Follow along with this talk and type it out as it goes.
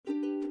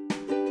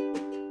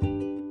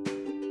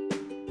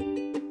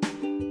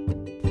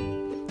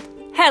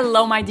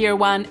Hello, my dear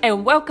one,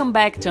 and welcome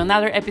back to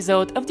another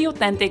episode of the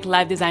Authentic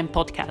Life Design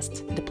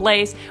Podcast, the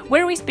place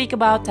where we speak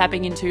about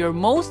tapping into your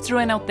most true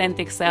and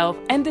authentic self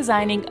and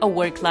designing a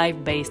work life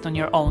based on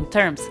your own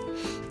terms.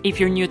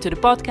 If you're new to the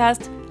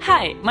podcast,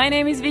 hi, my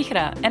name is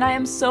Vihra, and I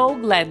am so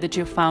glad that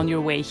you found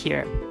your way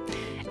here.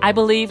 I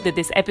believe that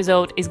this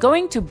episode is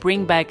going to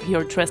bring back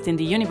your trust in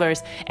the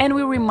universe and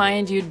will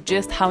remind you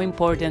just how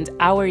important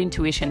our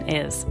intuition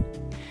is.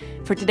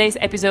 For today's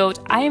episode,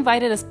 I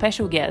invited a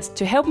special guest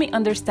to help me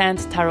understand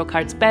tarot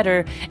cards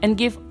better and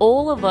give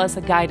all of us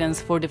a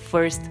guidance for the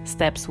first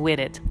steps with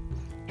it.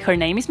 Her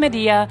name is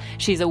Medea,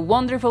 she's a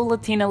wonderful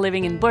Latina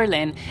living in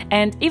Berlin,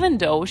 and even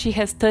though she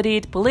has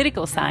studied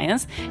political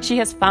science, she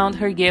has found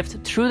her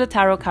gift through the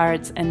tarot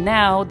cards and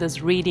now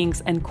does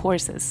readings and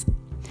courses.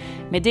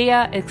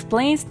 Medea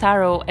explains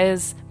tarot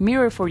as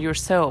mirror for your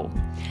soul.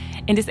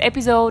 In this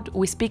episode,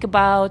 we speak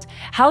about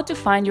how to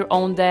find your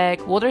own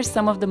deck, what are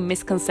some of the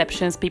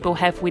misconceptions people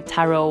have with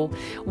tarot,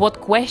 what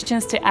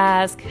questions to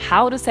ask,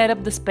 how to set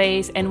up the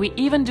space, and we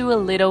even do a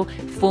little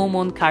full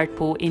moon card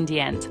pull in the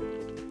end.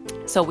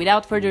 So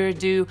without further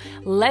ado,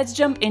 let's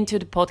jump into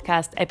the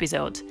podcast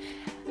episode.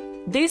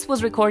 This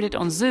was recorded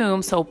on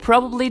Zoom, so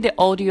probably the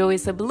audio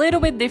is a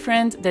little bit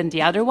different than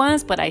the other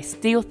ones, but I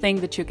still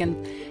think that you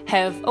can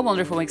have a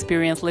wonderful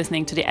experience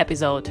listening to the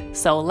episode.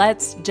 So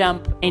let's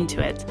jump into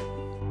it.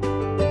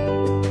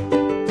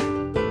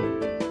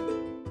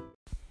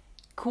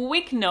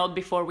 Quick note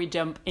before we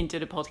jump into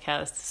the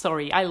podcast.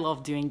 Sorry, I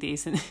love doing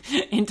these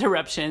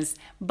interruptions.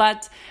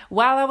 But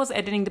while I was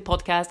editing the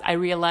podcast, I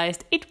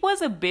realized it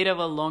was a bit of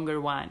a longer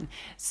one.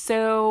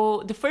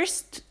 So the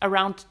first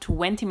around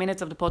 20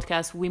 minutes of the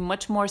podcast, we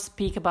much more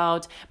speak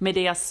about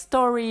Medea's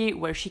story,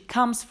 where she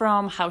comes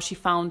from, how she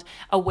found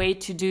a way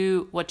to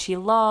do what she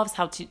loves,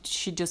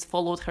 she just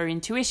followed her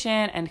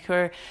intuition and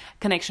her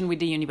connection with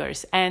the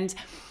universe. And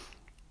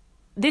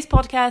this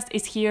podcast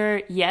is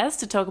here, yes,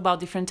 to talk about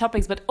different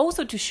topics, but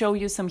also to show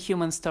you some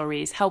human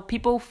stories, how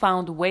people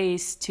found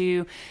ways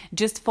to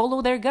just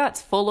follow their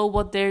guts, follow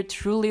what they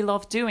truly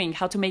love doing,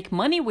 how to make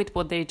money with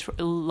what they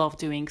love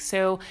doing.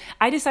 So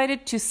I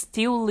decided to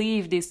still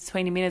leave these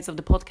 20 minutes of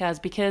the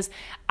podcast because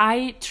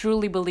I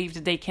truly believe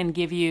that they can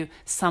give you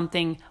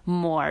something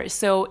more.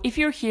 So if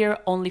you're here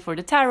only for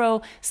the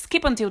tarot,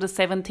 skip until the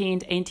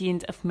 17th,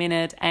 18th of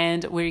minute,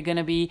 and we're going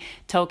to be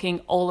talking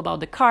all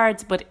about the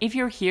cards. But if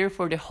you're here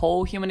for the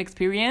whole human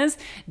experience,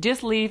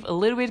 just leave a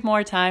little bit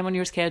more time on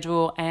your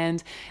schedule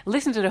and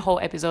listen to the whole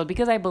episode,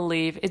 because I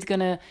believe it's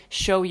gonna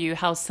show you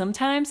how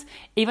sometimes,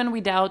 even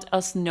without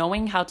us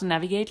knowing how to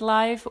navigate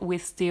life, we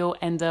still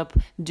end up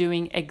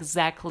doing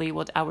exactly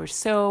what our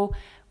soul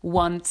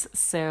wants.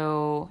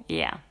 So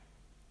yeah,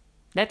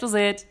 that was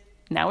it.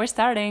 Now we're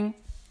starting.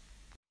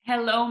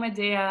 Hello,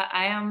 Medea.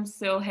 I am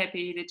so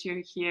happy that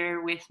you're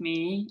here with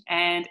me.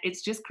 And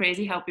it's just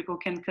crazy how people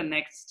can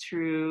connect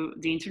through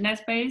the internet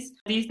space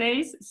these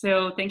days.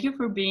 So thank you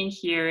for being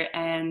here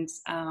and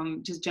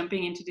just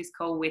jumping into this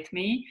call with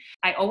me.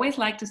 I always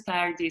like to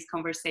start these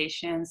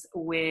conversations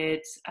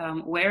with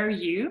where are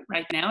you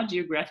right now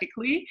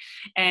geographically?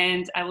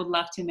 And I would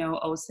love to know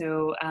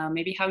also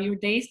maybe how your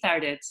day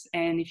started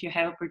and if you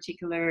have a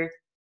particular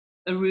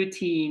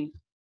routine.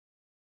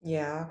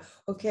 Yeah.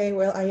 Okay.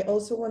 Well, I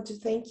also want to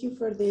thank you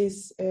for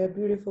this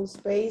beautiful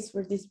space,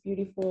 for this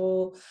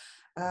beautiful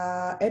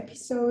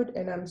episode,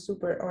 and I'm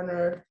super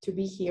honored to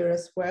be here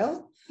as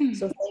well.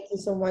 So thank you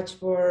so much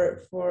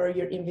for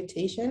your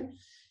invitation.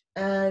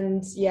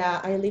 And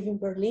yeah, I live in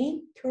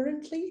Berlin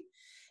currently,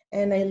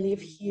 and I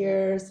live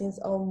here since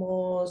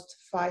almost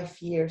 5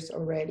 years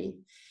already.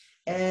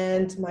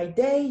 And my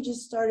day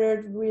just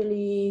started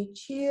really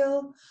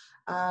chill.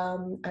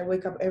 I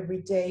wake up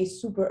every day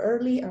super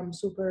early. I'm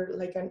super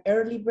like an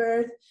early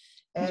bird.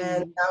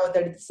 And now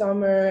that it's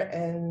summer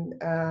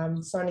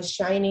and sun is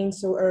shining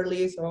so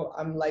early, so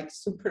I'm like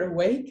super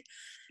awake.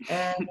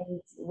 And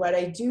what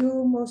I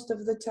do most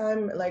of the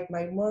time, like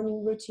my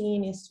morning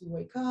routine, is to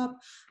wake up.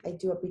 I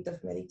do a bit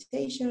of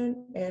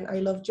meditation, and I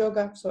love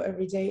yoga. So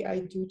every day I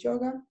do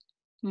yoga.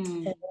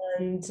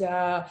 And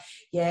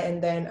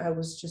and then I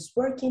was just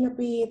working a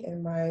bit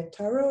in my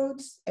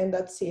tarots, and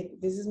that's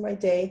it. This is my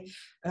day.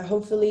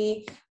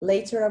 Hopefully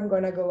later I'm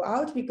gonna go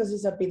out because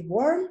it's a bit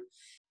warm.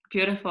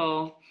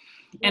 Beautiful.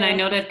 And I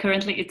know that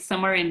currently it's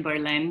summer in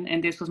Berlin,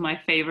 and this was my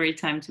favorite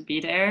time to be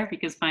there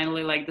because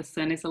finally like the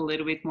sun is a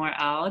little bit more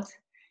out.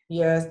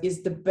 Yes,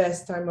 it's the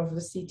best time of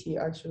the city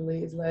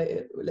actually.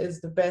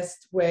 It's the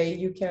best way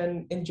you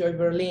can enjoy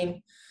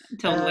Berlin.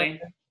 Totally.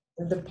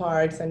 The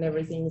parks and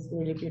everything is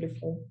really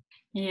beautiful.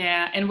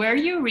 Yeah. And where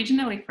are you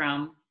originally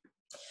from?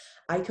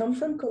 I come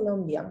from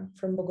Colombia,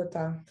 from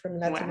Bogota, from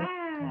Latin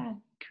America. Wow,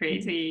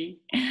 crazy.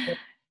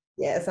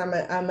 Yes,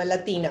 I'm a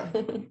Latina.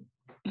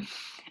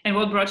 And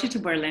what brought you to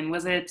Berlin?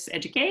 Was it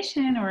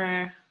education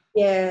or?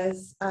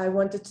 Yes, I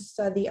wanted to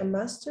study a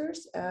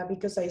master's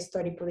because I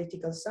study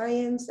political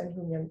science and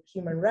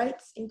human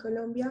rights in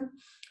Colombia.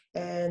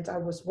 and I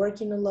was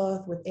working a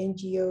lot with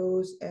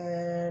NGOs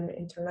and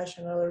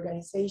international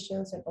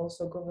organizations and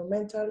also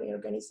governmental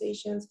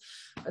organizations.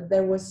 But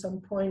there was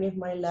some point in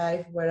my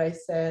life where I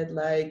said,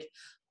 like,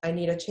 I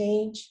need a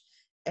change.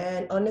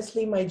 And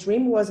honestly, my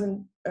dream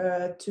wasn't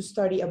to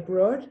study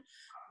abroad,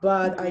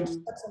 but I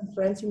just had some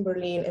friends in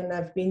Berlin, and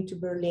I've been to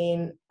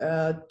Berlin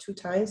 2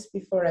 times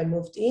before I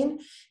moved in.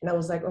 And I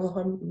was like,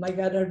 oh my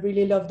God, I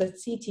really love that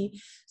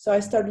city. So I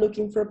started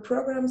looking for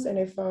programs, and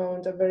I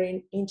found a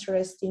very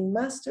interesting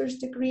master's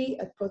degree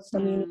at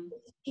Potsdam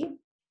University.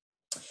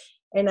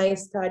 And I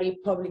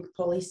studied public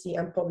policy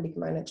and public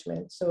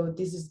management. So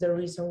this is the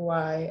reason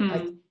why I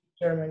came to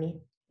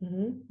Germany.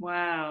 Mm-hmm.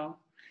 Wow.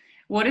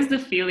 What is the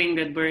feeling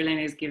that Berlin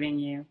is giving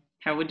you?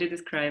 How would you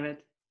describe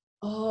it?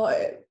 Oh,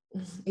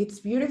 it's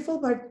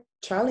beautiful, but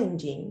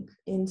challenging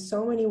in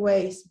so many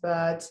ways.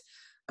 But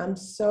I'm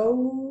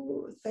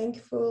so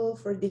thankful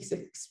for this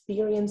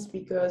experience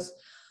because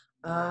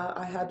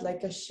I had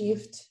like a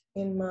shift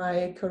in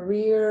my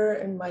career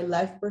and my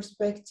life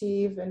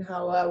perspective and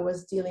how I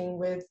was dealing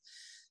with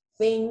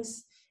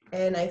things.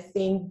 And I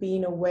think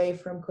being away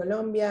from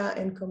Colombia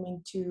and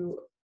coming to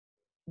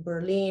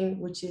Berlin,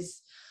 which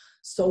is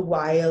so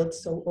wild,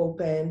 so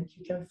open,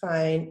 you can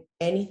find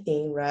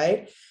anything,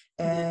 right?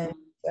 And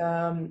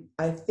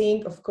I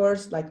think, of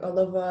course, like all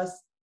of us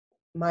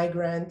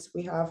migrants,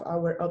 we have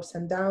our ups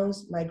and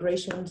downs.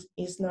 Migration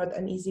is not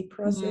an easy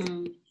process.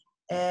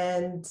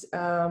 And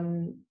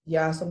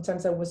yeah,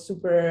 sometimes I was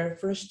super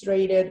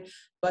frustrated,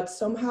 but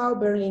somehow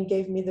Berlin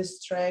gave me the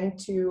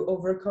strength to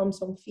overcome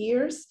some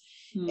fears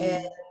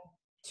and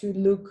to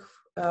look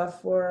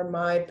for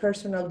my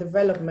personal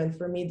development.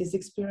 For me, this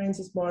experience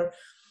is more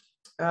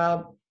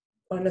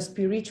on a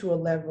spiritual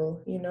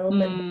level, you know,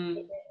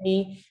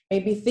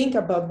 maybe think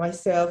about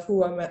myself.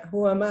 Who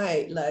am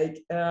I?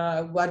 Like,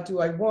 what do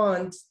I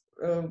want?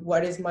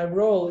 What is my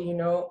role, you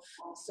know?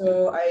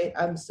 So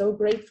I'm so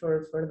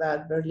grateful for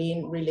that.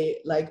 Berlin really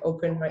like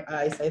opened my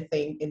eyes, I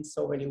think, in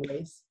so many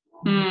ways.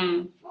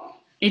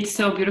 It's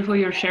so beautiful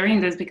you're sharing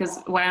this, because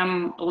when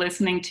I'm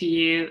listening to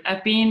you,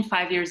 I've been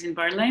 5 years in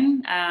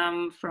Berlin,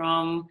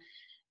 from,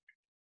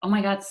 oh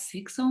my God,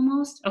 6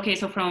 almost. Okay,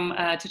 so from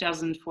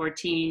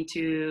 2014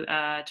 to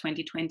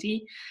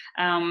 2020.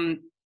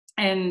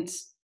 And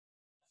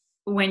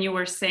when you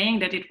were saying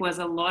that it was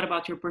a lot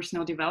about your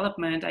personal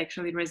development, I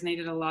actually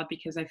resonated a lot,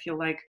 because I feel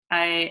like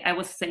I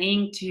was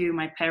saying to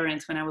my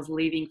parents when I was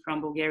leaving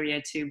from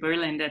Bulgaria to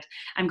Berlin that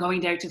I'm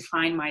going there to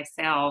find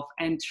myself.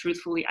 And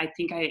truthfully, I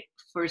think I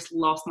first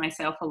lost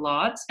myself a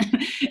lot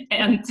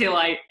until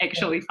I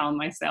actually found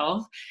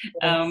myself.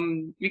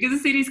 Because the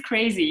city is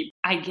crazy.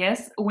 I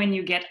guess when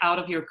you get out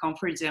of your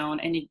comfort zone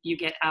and you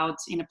get out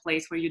in a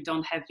place where you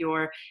don't have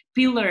your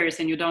pillars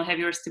and you don't have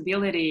your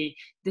stability,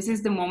 this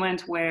is the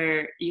moment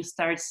where you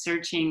start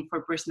searching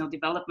for personal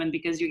development,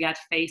 because you get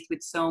faced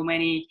with so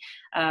many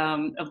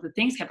of the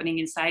things happening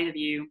inside of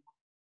you.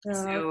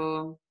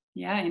 So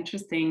yeah,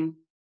 interesting.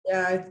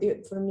 Yeah,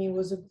 for me it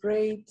was a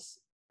great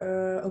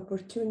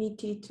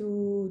opportunity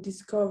to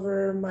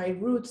discover my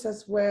roots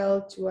as well,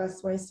 to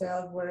ask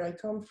myself where I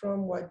come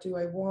from, what do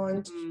I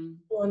want, to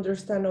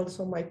understand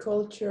also my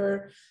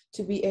culture,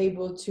 to be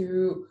able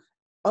to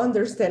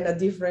understand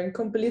a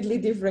completely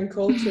different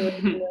culture,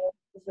 you know,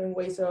 different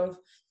ways of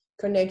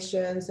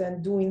connections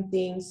and doing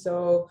things.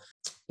 So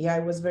yeah,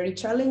 it was very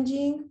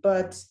challenging,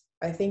 but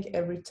I think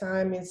every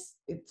time it's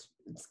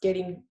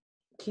getting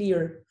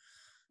clear.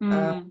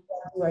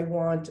 What do I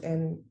want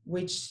and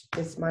which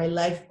is my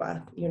life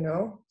path, you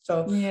know?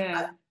 So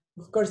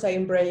of course I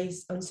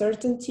embrace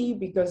uncertainty,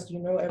 because, you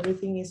know,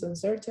 everything is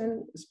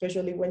uncertain,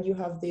 especially when you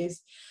have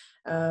this,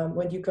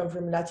 when you come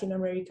from Latin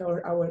America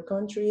or our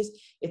countries.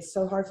 It's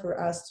so hard for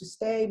us to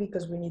stay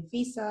because we need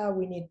visa,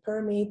 we need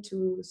permit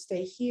to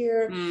stay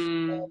here.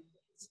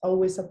 It's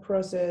always a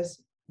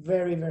process,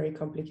 very, very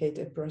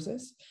complicated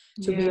process,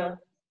 to be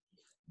honest.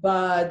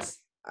 But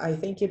I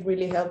think it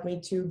really helped me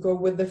to go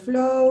with the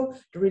flow,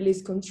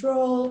 release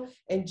control,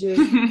 and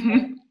just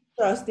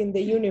trust in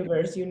the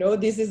universe. You know,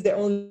 this is the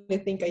only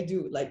thing I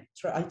do. Like,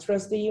 I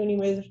trust the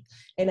universe,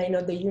 and I know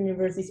the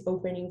universe is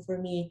opening for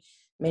me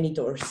many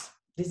doors.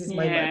 This is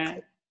my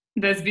mindset.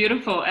 That's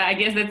beautiful. I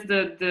guess that's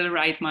the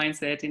right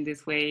mindset in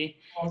this way.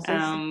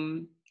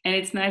 And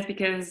it's nice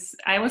because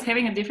I was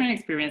having a different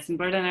experience in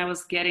Berlin. I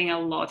was getting a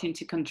lot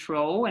into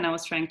control, and I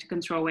was trying to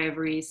control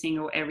every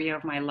single area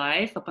of my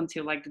life up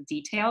until like the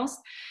details.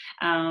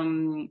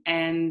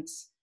 And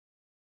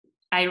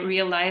I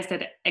realized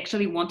that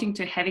actually wanting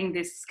to having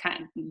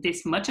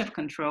this much of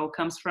control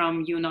comes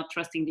from you not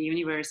trusting the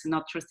universe and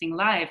not trusting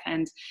life,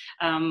 and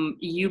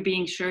you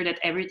being sure that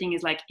everything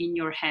is like in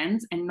your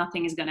hands and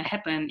nothing is going to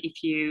happen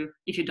if you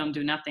don't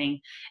do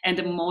nothing. And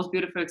the most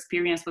beautiful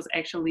experience was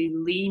actually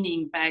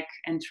leaning back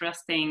and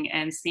trusting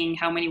and seeing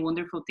how many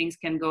wonderful things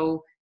can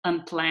go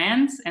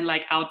unplanned and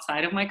like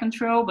outside of my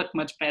control, but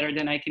much better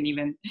than I can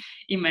even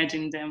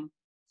imagine them.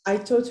 I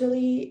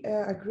totally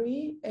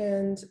agree.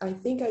 And I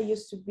think I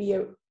used to be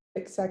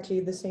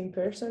exactly the same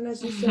person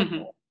as you said.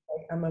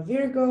 Like, I'm a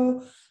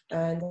Virgo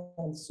and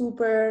I'm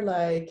super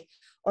like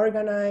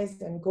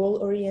organized and goal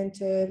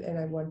oriented, and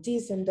I want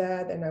this and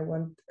that, and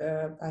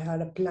I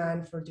had a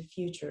plan for the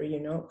future, you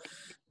know.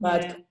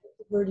 But Yeah. coming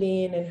to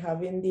Berlin and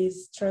having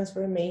this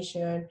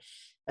transformation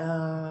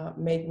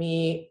made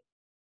me,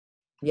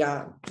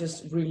 yeah,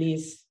 just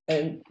release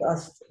and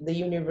trust the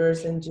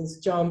universe and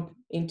just jump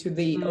into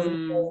the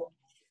unknown.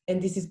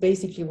 And this is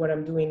basically what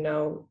I'm doing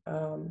now,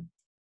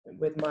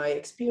 with my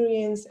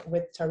experience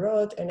with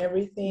tarot and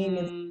everything.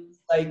 It's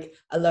like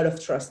a lot of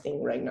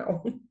trusting right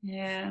now.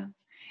 Yeah.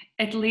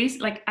 At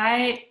least, like,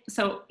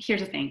 so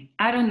here's the thing.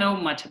 I don't know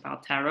much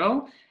about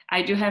tarot.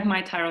 I do have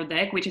my tarot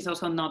deck, which is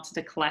also not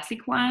the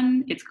classic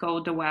one. It's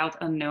called the Wild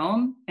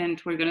Unknown,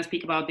 and we're going to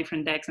speak about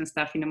different decks and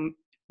stuff in a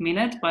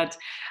minute. But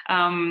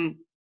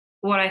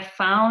what I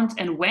found,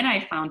 and when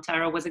I found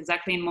tarot, was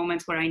exactly in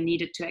moments where I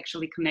needed to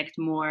actually connect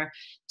more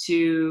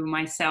to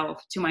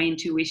myself, to my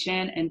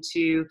intuition, and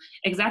to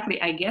exactly,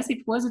 I guess it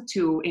was a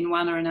tool in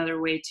one or another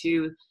way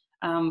to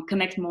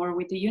connect more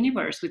with the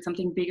universe, with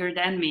something bigger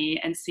than me,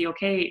 and see,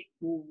 okay,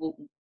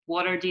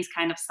 what are these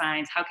kind of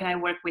signs? How can I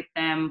work with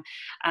them?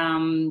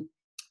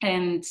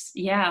 And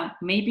yeah,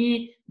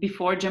 maybe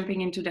before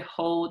jumping into the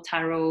whole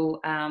tarot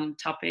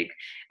topic,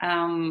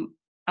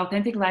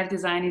 authentic life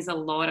design is a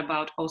lot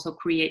about also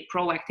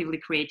proactively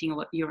creating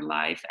your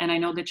life. And I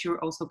know that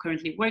you're also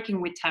currently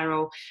working with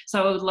tarot.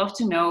 So I would love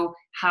to know,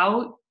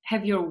 how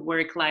have your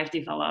work life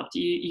developed?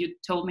 You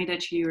told me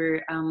that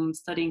you're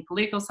studying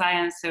political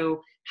science.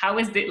 So how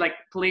is it, like,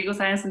 political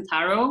science and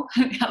tarot?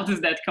 How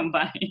does that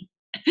combine?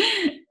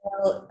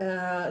 Well,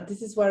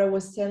 this is what I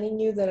was telling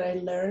you, that I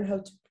learned how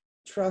to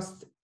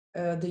trust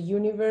the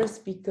universe,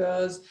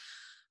 because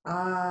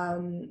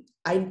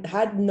I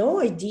had no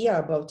idea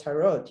about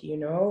tarot, you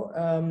know.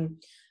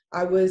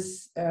 I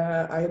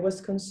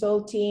was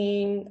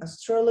consulting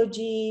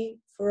astrology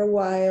for a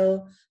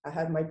while. I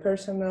had my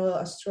personal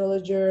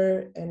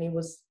astrologer, and it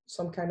was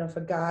some kind of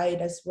a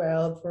guide as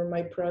well for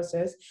my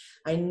process.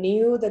 I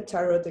knew that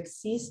tarot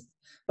exists,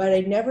 but I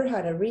never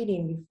had a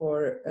reading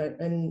before,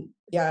 and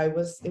yeah, it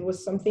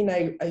was something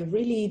I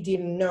really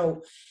didn't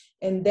know.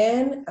 And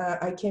then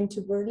I came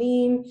to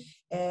Berlin,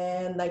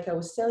 and like I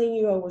was telling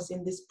you, I was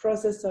in this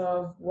process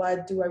of,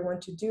 what do I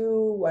want to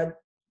do?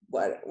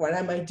 What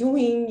am I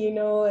doing? You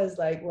know, as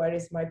like, what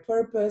is my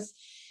purpose?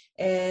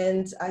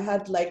 And I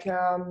had like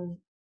a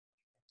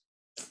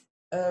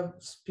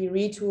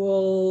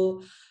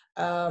spiritual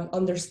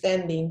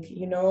understanding,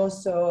 you know.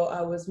 So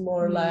I was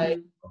more like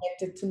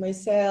connected to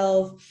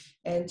myself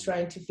and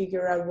trying to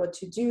figure out what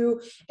to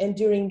do. And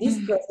during this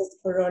process,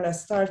 corona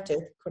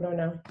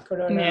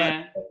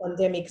Yeah.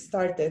 pandemic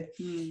started.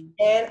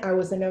 And I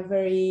was in a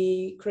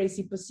very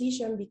crazy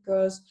position,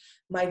 because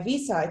my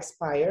visa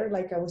expired.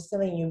 Like I was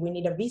telling you, we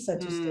need a visa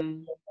to stay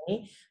in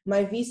Germany.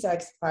 My visa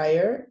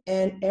expired,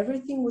 and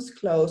everything was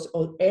closed.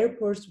 All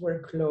airports were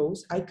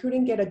closed. I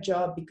couldn't get a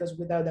job, because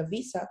without a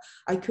visa,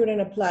 I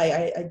couldn't apply.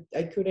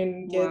 I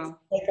couldn't get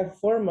like a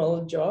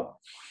formal job.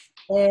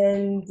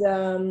 And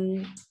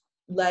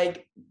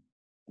like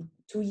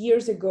 2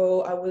 years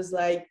ago, I was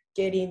like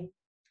getting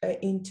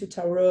into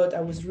tarot.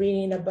 I was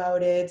reading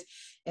about it,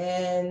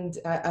 and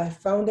I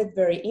found it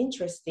very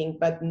interesting,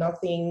 but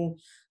nothing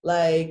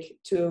like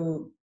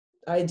to,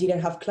 I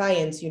didn't have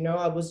clients, you know.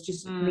 I was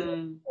just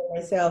reading for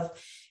myself.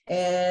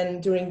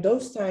 And during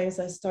those times,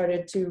 I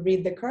started to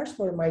read the cards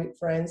for my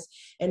friends,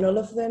 and all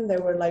of them, they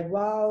were like,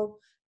 wow,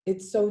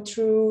 it's so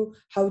true.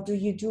 How do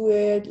you do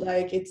it?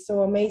 Like, it's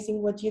so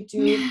amazing what you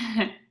do.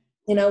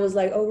 And I was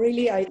like, oh,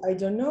 really? I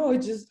don't know.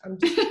 I'm just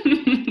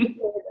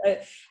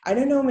I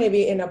don't know,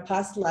 maybe in a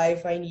past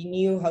life I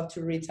knew how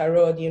to read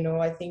tarot, you know.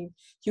 I think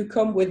you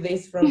come with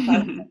this from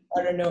past,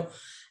 I don't know.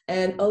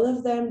 And all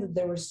of them,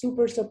 they were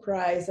super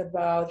surprised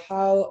about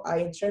how I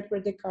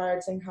interpret the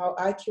cards and how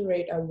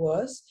accurate I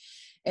was.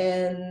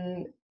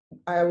 And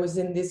I was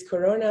in this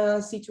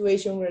corona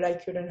situation where I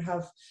couldn't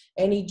have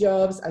any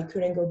jobs. I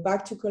couldn't go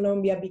back to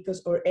Colombia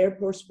because our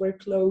airports were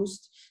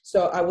closed.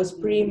 So I was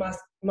pretty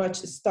much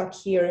stuck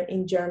here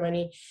in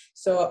Germany.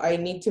 So I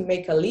need to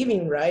make a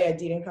living, right? I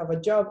didn't have a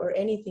job or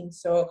anything.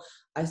 So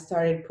I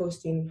started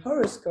posting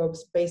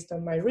horoscopes based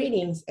on my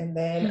readings. And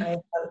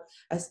then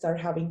I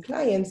started having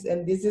clients.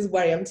 And this is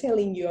why I'm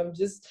telling you, I'm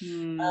just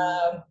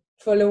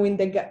following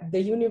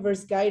the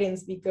universe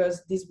guidance,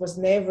 because this was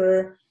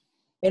never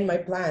in my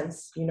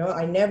plans, you know.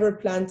 I never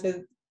planned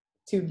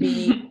to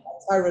be a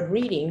tarot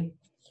reading,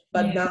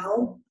 but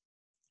now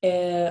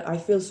I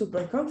feel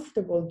super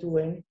comfortable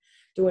doing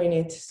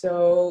it.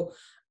 So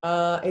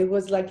it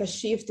was like a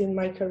shift in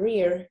my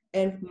career.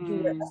 And you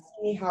were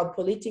asking me how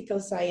political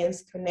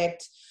science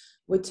connect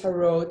with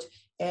tarot,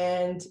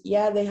 and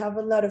yeah, they have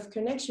a lot of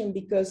connection,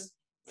 because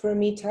for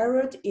me,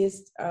 tarot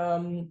is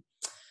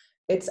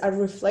it's a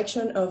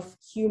reflection of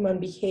human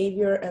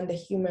behavior and the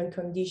human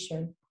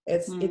condition.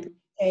 It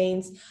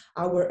contains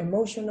our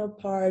emotional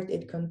part,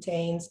 it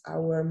contains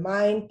our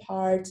mind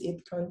part,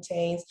 it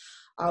contains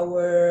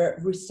our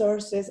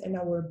resources and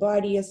our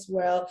body as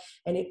well,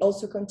 and it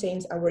also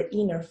contains our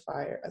inner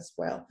fire as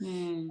well.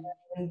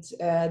 And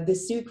the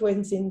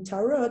sequence in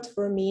tarot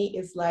for me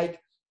is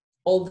like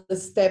all the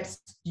steps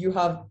you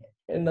have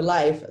in the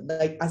life,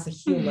 like as a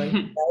human,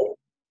 right?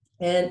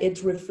 And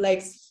it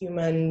reflects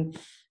human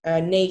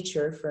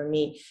nature for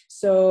me.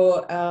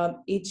 So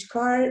each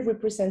card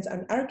represents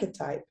an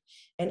archetype,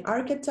 and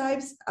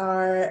archetypes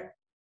are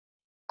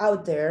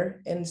out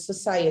there in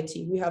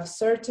society. We have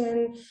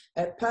certain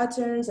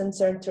patterns and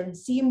certain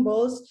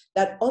symbols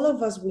that all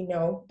of us we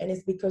know, and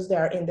it's because they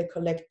are in the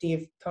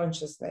collective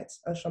consciousness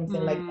or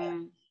something like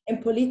that.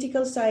 And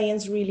political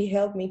science really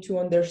helped me to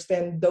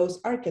understand those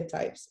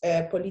archetypes.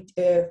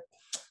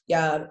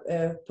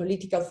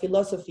 Political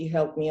philosophy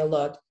helped me a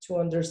lot to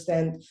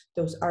understand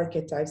those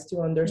archetypes,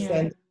 to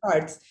understand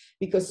parts,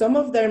 because some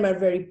of them are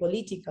very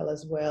political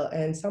as well,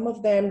 and some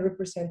of them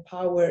represent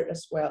power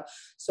as well.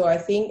 So I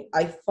think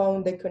I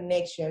found the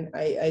connection.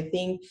 I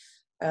think,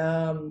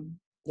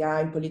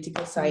 in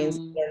political science,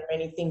 there are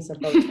many things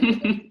about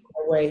the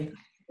way.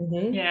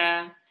 Mm-hmm.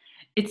 Yeah,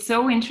 it's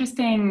so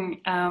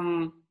interesting.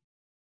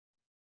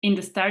 In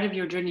the start of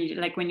your journey,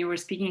 like when you were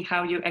speaking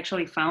how you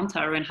actually found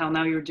tarot and how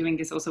now you're doing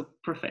this also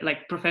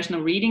professional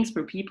readings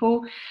for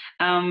people.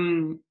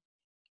 I'm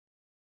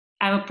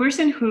a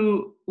person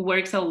who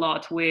works a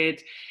lot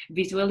with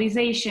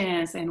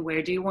visualizations and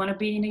where do you want to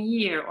be in a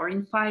year or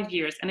in 5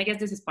 years. And I guess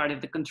this is part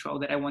of the control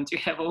that I want to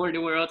have over the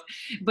world.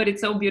 But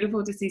it's so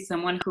beautiful to see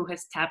someone who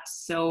has tapped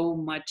so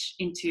much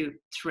into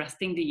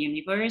trusting the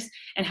universe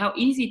and how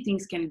easy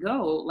things can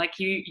go. Like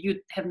you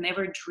have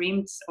never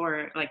dreamed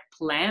or like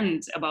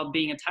planned about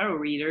being a tarot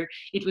reader.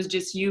 It was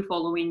just you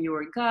following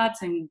your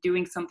guts and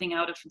doing something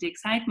out of the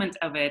excitement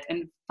of it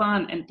and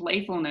fun and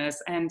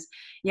playfulness. And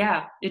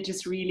yeah, it's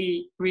just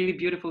really, really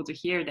beautiful to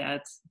hear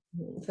that.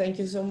 Thank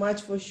you so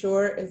much. For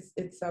sure,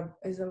 it's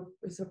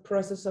a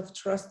process of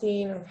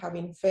trusting, of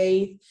having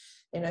faith,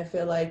 and I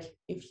feel like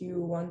if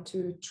you want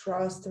to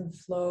trust and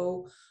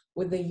flow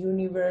with the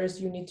universe,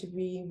 you need to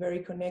be very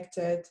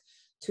connected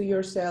to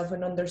yourself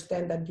and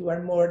understand that you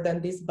are more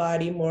than this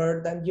body,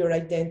 more than your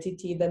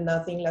identity, that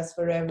nothing lasts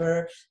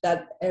forever,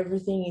 that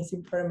everything is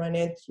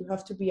impermanent. You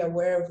have to be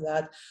aware of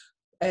that,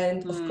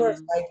 and of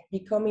course, like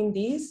becoming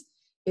this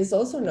is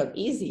also not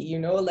easy. You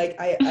know, like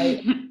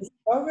I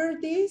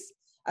discovered this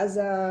as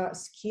a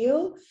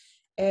skill,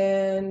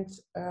 and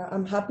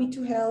I'm happy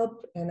to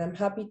help and I'm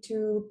happy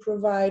to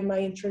provide my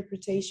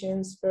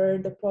interpretations for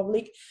the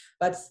public,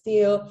 but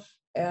still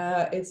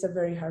it's a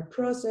very hard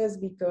process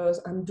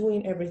because I'm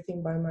doing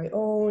everything by my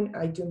own.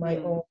 I do my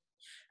own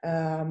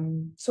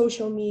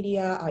social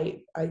media,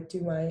 I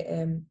do my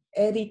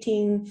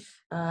editing,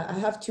 I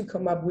have to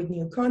come up with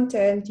new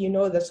content, you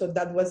know, so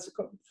that was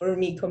for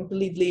me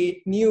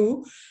completely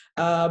new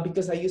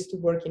because I used to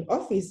work in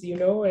office, you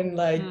know, and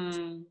like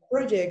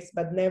projects,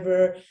 but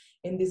never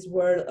in this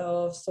world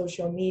of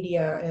social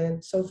media.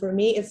 And so for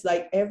me, it's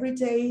like every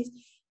day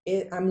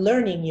I'm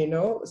learning, you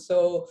know,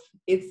 so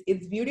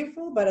it's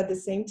beautiful, but at the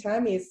same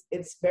time,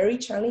 it's very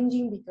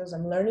challenging because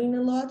I'm learning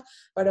a lot.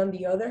 But on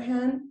the other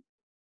hand,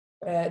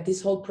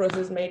 this whole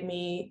process made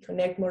me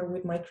connect more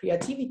with my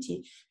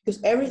creativity,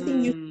 because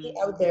everything you see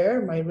out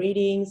there, my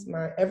readings,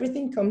 my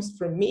everything comes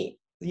from me,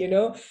 you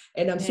know,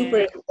 and I'm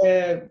super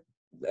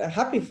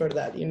happy for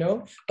that, you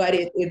know. But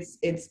it's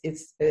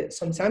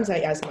sometimes I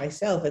ask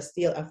myself,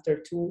 still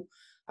after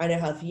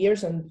 2.5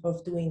 years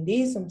of doing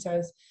this,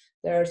 sometimes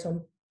there are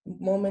some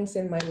moments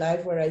in my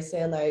life where I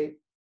say like,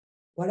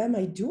 what am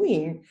I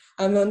doing?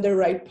 I'm on the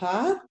right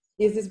path?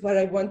 Is this what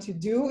I want to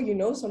do? You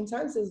know,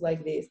 sometimes it's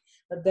like this,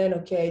 but then,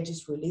 okay,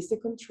 just release the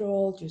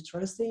control, just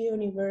trust the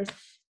universe.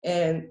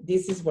 And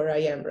this is where I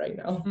am right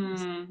now.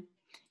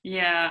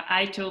 Yeah,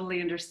 I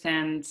totally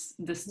understand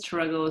the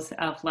struggles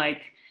of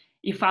like,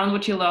 you found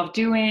what you love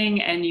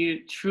doing and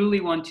you truly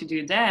want to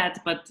do that,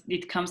 but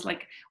it comes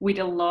like with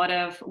a lot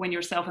of, when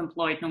you're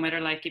self-employed, no matter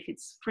like if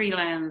it's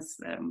freelance,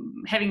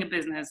 having a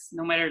business,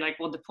 no matter like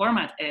what the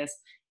format is,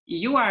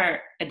 you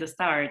are at the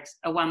start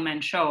a one-man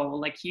show.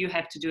 Like you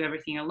have to do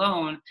everything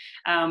alone,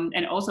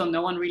 and also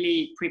no one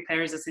really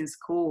prepares us in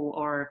school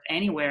or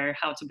anywhere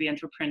how to be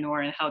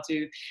entrepreneur and how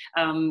to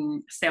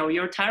sell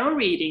your tarot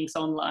readings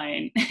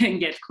online and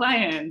get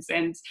clients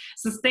and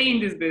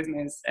sustain this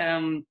business.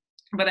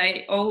 But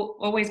I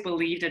always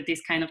believe that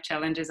these kind of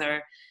challenges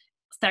are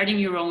starting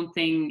your own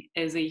thing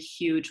is a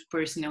huge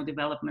personal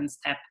development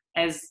step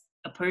as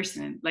a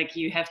person. Like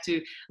you have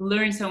to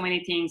learn so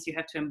many things, you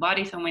have to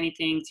embody so many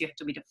things, you have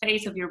to be the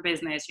face of your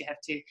business, you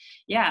have to,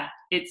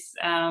 it's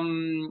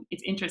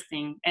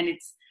interesting. And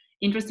it's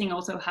interesting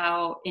also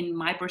how in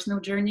my personal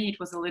journey it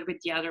was a little bit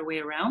the other way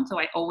around. So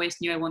I always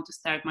knew I want to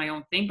start my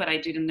own thing, but I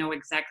didn't know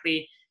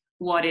exactly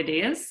what it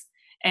is.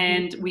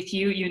 And with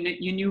you,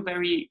 you knew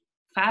very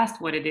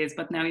fast what it is,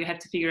 but now you have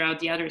to figure out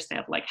the other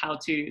step, like how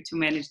to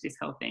manage this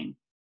whole thing.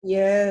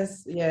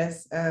 Yes.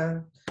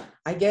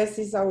 I guess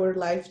it's our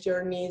life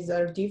journeys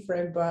are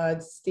different,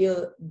 but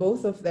still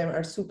both of them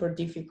are super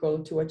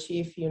difficult to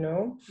achieve, you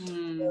know.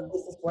 So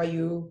this is why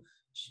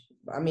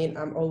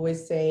I'm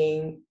always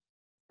saying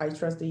I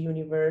trust the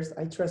universe.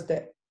 I trust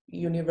the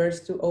universe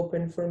to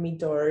open for me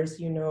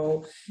doors, you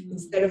know,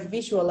 instead of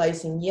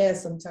visualizing.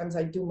 Yes, sometimes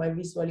I do my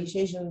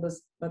visualization,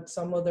 but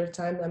some other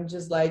time I'm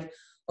just like,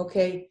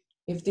 okay,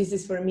 if this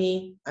is for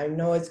me, I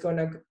know it's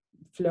gonna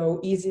flow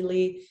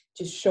easily.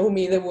 Just show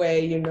me the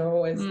way, you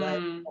know. It's like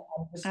I'm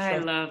just I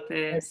trusting love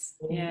this.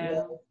 everything. Yeah.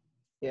 Yes,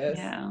 yes.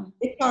 Yeah.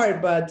 It's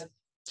hard, but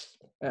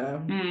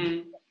um,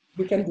 Mm.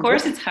 we can Of do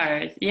course it. it's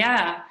hard.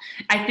 Yeah.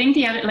 I think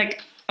the other,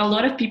 like, a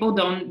lot of people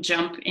don't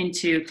jump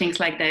into things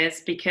like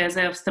this because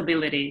of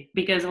stability,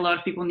 because a lot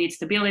of people need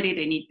stability.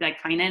 They need, like,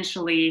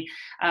 financially,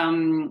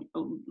 um,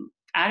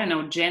 I don't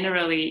know,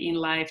 generally in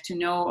life to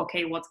know,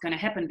 okay, what's going to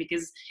happen.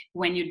 Because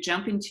when you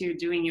jump into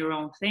doing your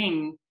own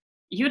thing,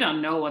 you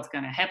don't know what's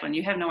going to happen.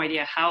 You have no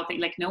idea how,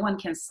 like, no one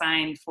can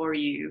sign for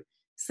you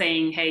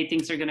saying, hey,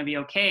 things are going to be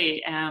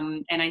okay.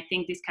 And I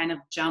think this kind of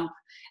jump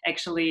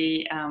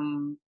actually,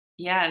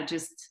 yeah,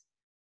 just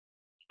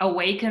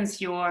awakens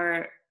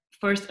your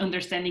first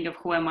understanding of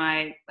who am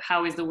I,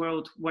 how is the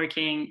world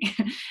working,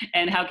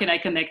 and how can I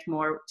connect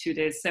more to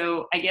this.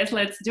 So I guess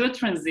let's do a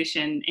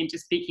transition into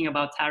speaking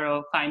about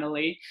tarot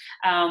finally.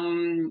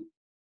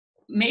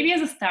 Maybe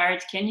as a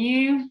start, can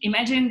you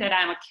imagine that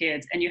I'm a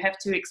kid and you have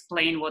to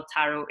explain what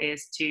tarot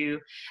is to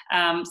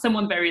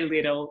someone very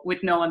little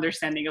with no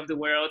understanding of the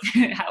world?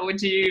 How would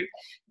you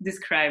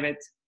describe it?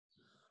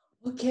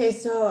 Okay,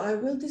 so I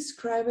will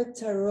describe it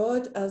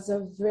tarot as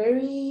a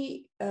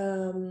very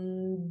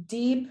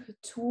deep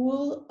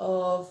tool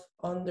of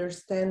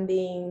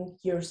understanding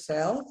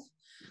yourself.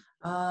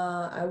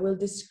 I will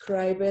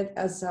describe it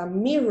as a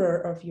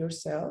mirror of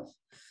yourself.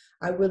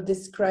 I will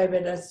describe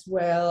it as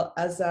well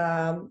as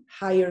a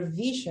higher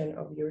vision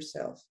of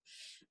yourself.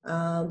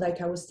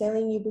 Like I was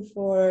telling you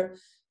before,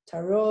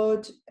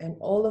 tarot and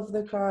all of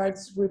the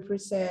cards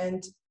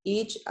represent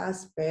each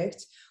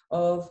aspect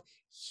of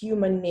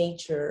human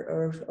nature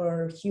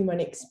or human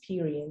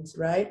experience,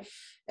 right?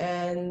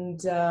 And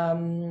I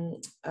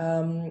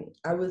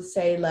will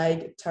say,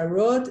 like,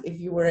 tarot, if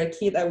you were a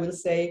kid, I will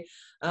say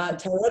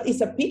tarot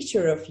is a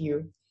picture of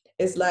you.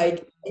 It's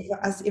like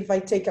as if I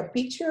take a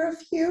picture of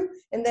you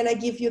and then I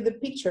give you the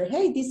picture,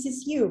 hey, this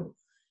is you.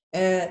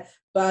 uh,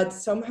 but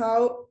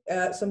somehow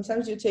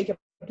sometimes you take a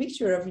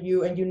picture of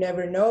you and you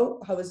never know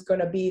how it's going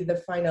to be the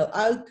final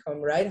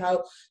outcome, right?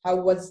 How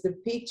was the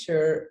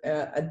picture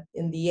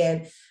in the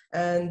end.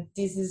 And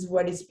this is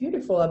what is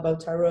beautiful about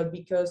tarot,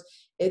 because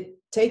it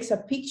takes a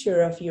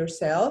picture of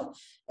yourself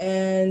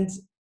and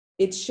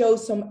it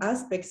shows some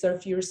aspects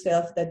of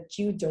yourself that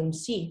you don't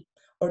see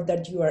or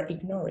that you are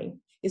ignoring.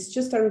 It's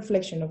just a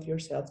reflection of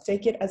yourself.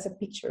 Take it as a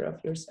picture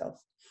of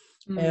yourself,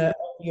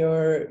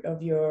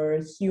 of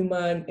your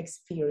human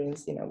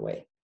experience in a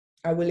way.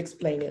 I will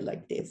explain it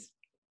like this.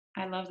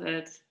 I love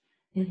that.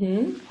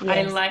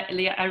 Yes.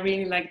 I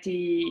really like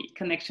the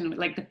connection,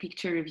 like the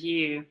picture of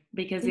you,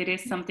 because it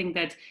is something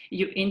that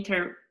you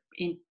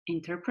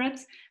interpret,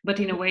 but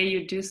in a way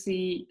you do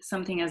see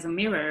something as a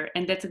mirror.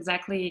 And that's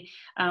exactly,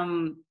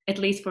 at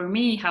least for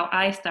me, how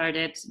I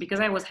started, because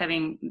I was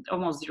having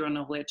almost zero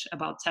knowledge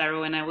about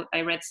tarot. And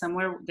I read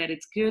somewhere that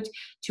it's good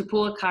to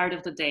pull a card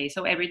of the day.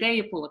 So every day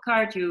you pull a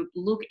card, you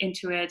look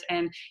into it,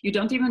 and you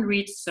don't even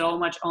read so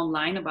much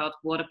online about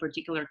what a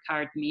particular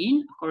card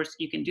means. Of course,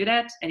 you can do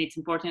that, and it's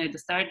important at the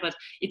start, but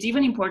it's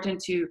even important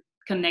to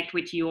connect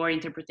with your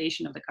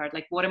interpretation of the card.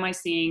 Like, what am I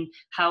seeing?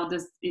 How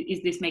is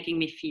this making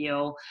me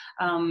feel?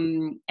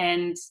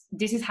 And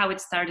this is how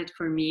it started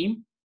for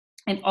me.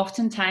 And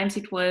oftentimes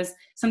it was,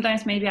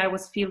 sometimes maybe I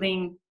was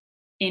feeling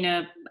in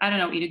a, I don't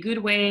know, in a good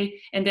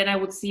way, and then I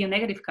would see a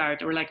negative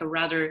card, or like a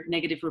rather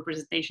negative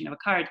representation of a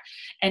card,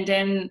 and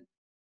then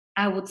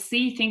I would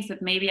see things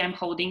that maybe I'm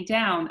holding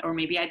down, or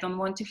maybe I don't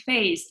want to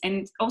face,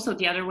 and also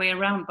the other way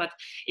around. But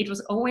it was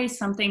always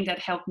something that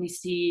helped me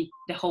see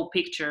the whole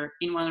picture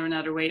in one or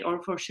another way,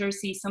 or for sure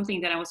see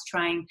something that I was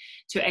trying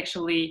to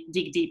actually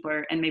dig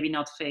deeper and maybe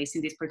not face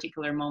in this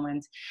particular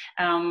moment.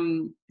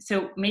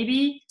 So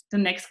maybe the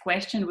next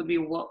question would be,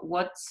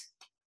 what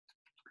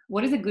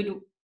is a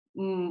good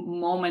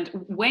moment?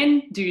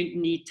 When do you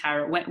need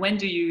tarot? When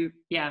do you,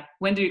 yeah,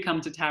 when do you come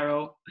to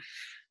tarot?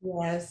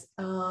 Yes.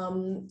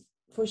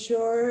 For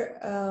sure.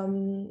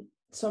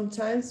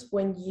 Sometimes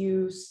when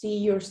you see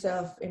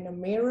yourself in a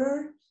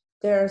mirror,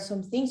 there are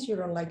some things you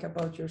don't like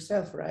about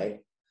yourself, right?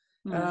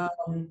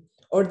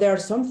 Or there are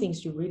some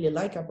things you really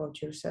like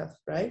about yourself,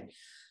 right?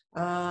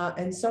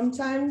 And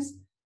sometimes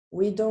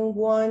we don't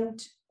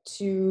want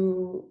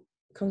to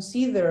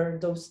consider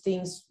those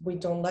things we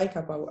don't like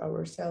about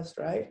ourselves,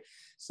 right?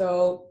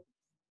 So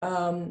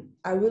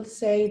I will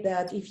say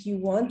that if you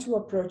want to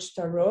approach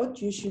tarot,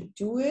 you should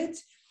do it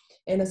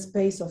in a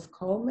space of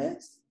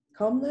calmness,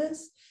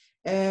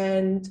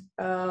 and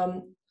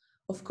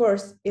of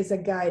course, it's a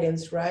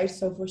guidance, right?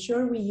 So for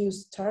sure, we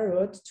use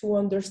tarot to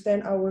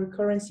understand our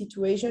current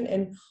situation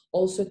and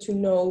also to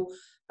know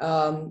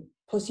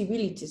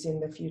possibilities in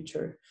the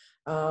future,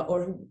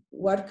 or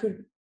what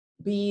could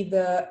be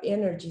the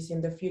energies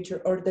in the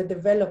future or the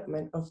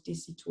development of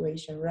this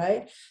situation,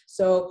 right?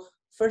 So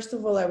first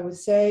of all, I would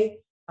say,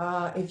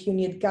 if you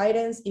need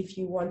guidance, if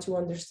you want to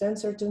understand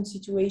certain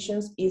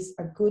situations, is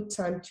a good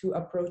time to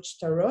approach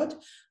tarot.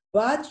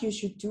 but you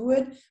should do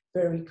it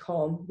very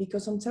calm,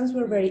 because sometimes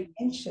we're very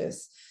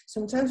anxious.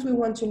 Sometimes we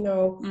want to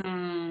know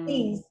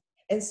things,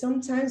 and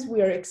sometimes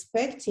we are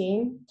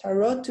expecting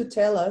tarot to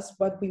tell us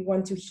what we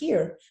want to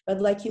hear. But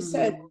like you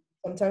said,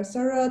 sometimes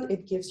tarot,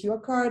 it gives you a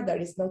card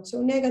that is not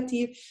so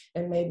negative,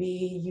 and maybe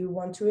you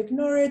want to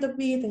ignore it a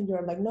bit, and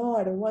you're like, no,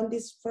 I don't want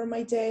this for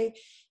my day.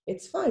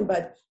 It's fine,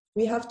 but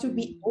we have to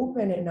be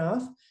open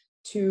enough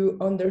to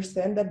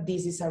understand that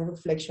this is a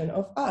reflection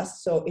of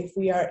us. So if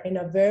we are in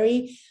a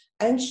very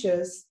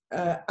anxious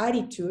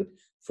attitude,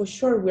 for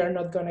sure we are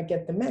not going to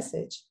get the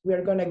message. We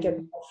are going to get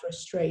more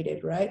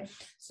frustrated, right?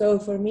 So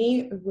for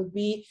me, it would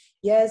be,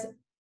 yes,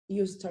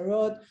 use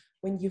tarot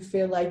when you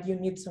feel like you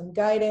need some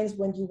guidance,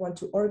 when you want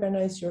to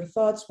organize your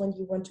thoughts, when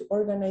you want to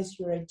organize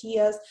your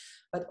ideas,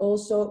 but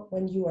also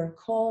when you are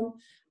calm,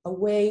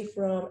 away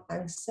from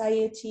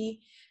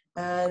anxiety,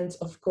 and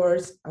of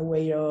course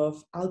away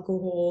of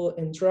alcohol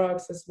and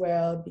drugs as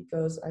well,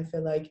 because I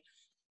feel like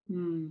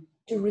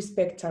to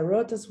respect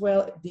tarot as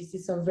well. This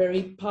is a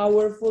very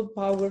powerful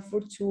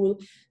tool.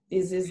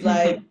 This is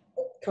like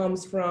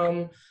comes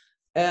from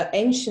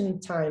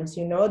ancient times,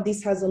 you know.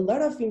 This has a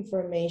lot of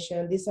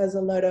information. This has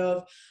a lot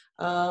of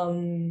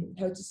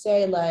how to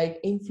say, like,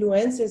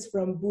 influences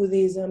from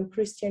Buddhism,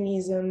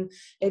 Christianism.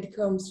 It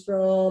comes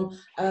from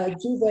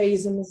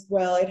Judaism as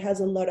well. It has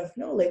a lot of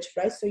knowledge,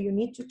 right? So you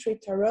need to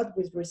treat tarot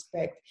with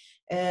respect.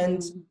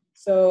 And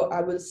so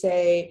I will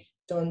say,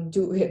 don't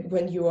do it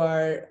when you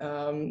are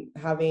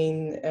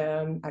having,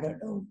 I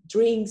don't know,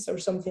 drinks or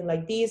something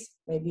like this.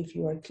 Maybe if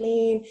you are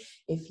clean,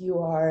 if you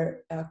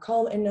are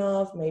calm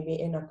enough, maybe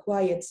in a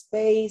quiet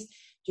space,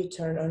 you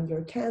turn on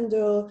your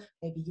candle,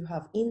 maybe you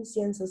have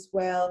incense as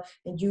well,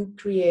 and you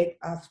create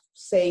a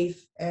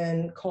safe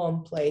and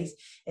calm place,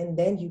 and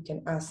then you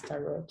can ask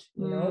tarot,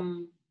 you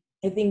know.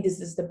 I think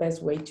this is the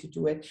best way to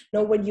do it.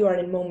 Not when you are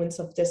in moments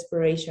of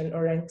desperation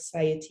or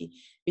anxiety,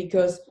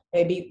 because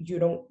maybe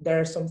there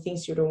are some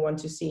things you don't want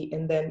to see,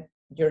 and then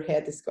your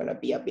head is going to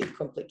be a bit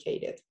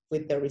complicated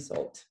with the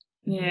result.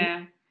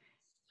 Yeah.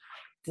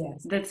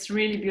 Yes. That's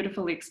really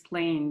beautifully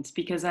explained,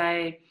 because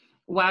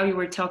while you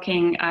were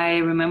talking, I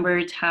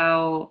remembered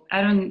how,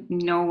 I don't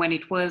know when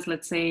it was,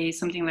 let's say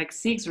something like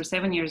 6 or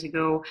 7 years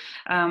ago,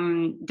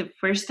 the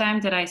first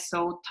time that I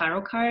saw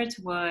tarot cards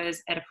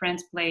was at a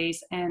friend's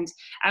place, and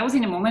I was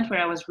in a moment where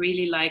I was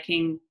really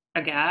liking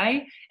a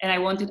guy and I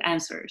wanted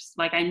answers.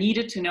 Like, I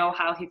needed to know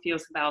how he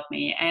feels about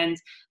me. And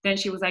then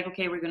she was like,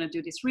 okay, we're going to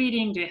do this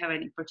reading. Do you have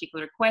any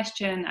particular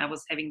question? I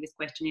was having this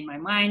question in my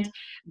mind.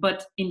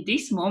 But in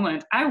this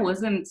moment, I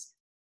wasn't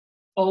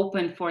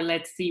open for,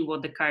 let's see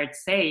what the cards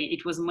say.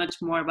 It was much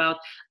more about,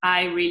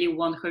 I really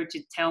want her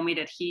to tell me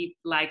that he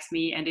likes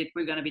me and that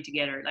we're going to be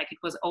together. Like, it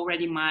was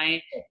already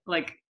my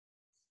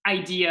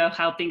idea of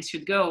how things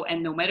should go.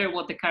 And no matter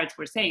what the cards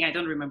were saying, I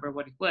don't remember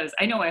what it was.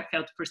 I know I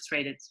felt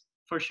frustrated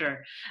for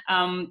sure.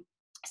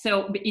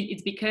 So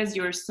it's because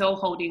you're so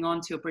holding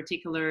on to a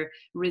particular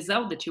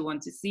result that you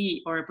want to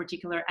see, or a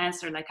particular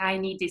answer, like, I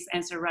need this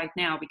answer right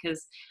now,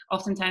 because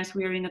oftentimes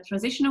we're in a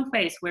transitional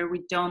phase where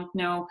we don't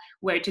know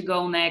where to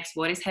go next,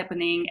 what is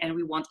happening, and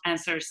we want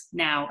answers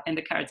now, and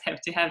the cards have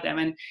to have them.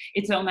 And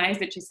it's so nice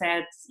that you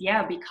said,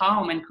 yeah, be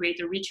calm and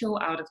create a ritual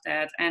out of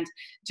that, and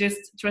just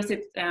trust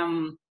it.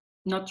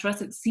 Not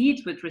trust it, see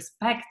it with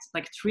respect,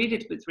 like treat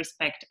it with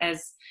respect,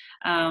 as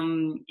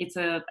it's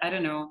a, I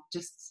don't know,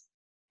 just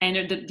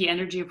the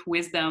energy of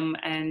wisdom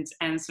and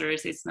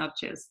answers. It's not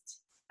just,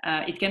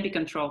 it can be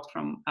controlled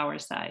from our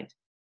side.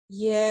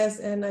 Yes,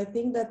 and I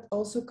think that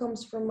also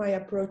comes from my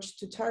approach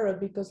to tarot,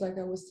 because like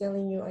I was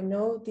telling you, I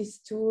know this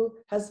tool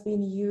has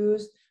been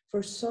used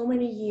for so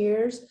many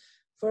years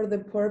for the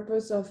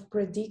purpose of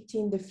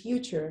predicting the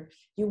future.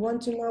 You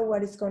want to know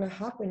what is going to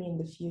happen in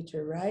the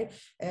future, right?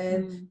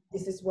 And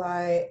this is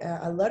why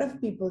a lot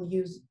of people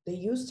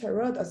use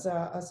tarot as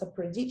a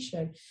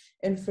prediction.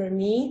 And for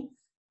me,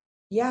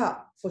 yeah,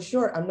 for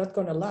sure, I'm not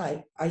going to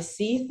lie. I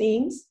see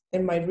things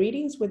in my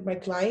readings with my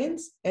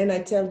clients, and I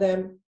tell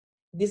them,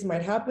 this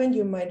might happen.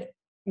 You might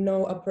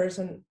know a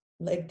person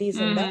like this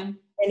and that,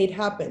 and it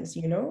happens,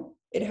 you know?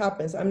 It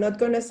happens. I'm not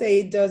going to say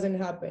it doesn't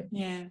happen.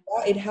 Yeah.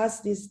 It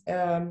has this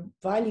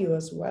value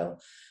as well.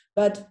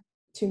 But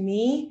to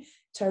me,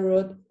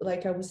 tarot,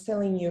 like I was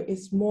telling you,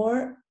 is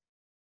more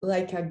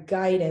like a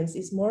guidance.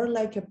 It's more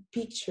like a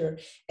picture.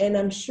 And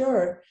I'm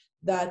sure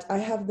that I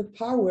have the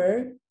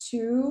power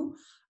to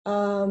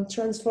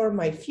transform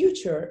my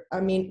future.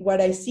 I mean,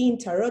 what I see in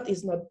tarot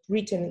is not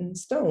written in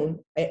stone.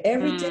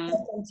 Every day I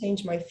can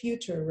change my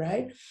future,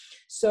 right?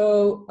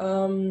 So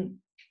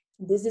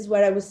this is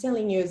what I was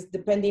telling you, is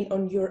depending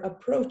on your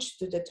approach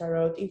to the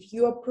tarot. If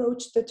you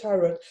approach the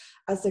tarot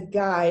as a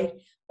guide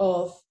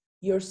of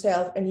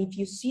yourself, and if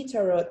you see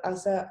tarot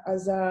as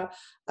a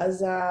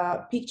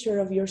picture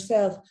of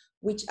yourself,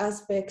 which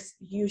aspects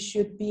you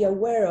should be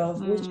aware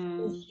of, which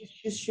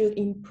you should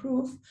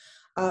improve,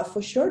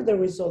 for sure the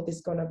result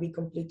is going to be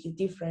completely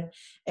different.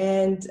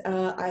 And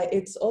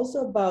it's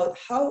also about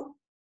how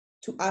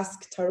to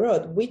ask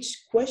tarot.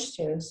 Which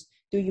questions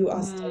do you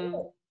ask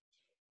tarot?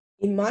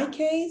 In my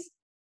case,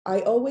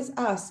 I always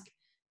ask,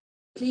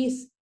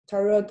 please,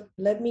 Tarot,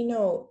 let me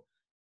know,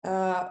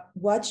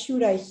 what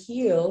should I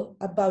heal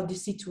about the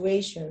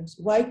situations?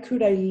 Why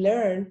could I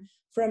learn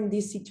from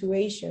this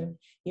situation?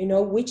 You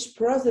know, which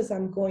process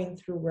I'm going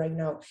through right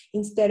now,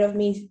 instead of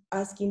me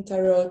asking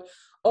Tarot,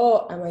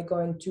 oh, am I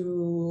going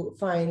to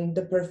find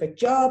the perfect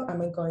job?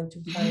 Am I going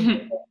to find the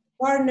perfect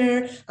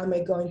partner? Am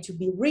I going to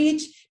be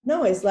rich?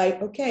 No, it's like,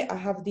 okay, I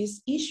have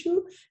this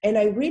issue and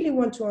I really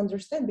want to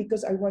understand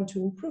because I want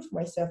to improve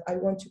myself. I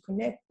want to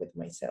connect with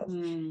myself.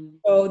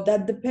 So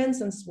that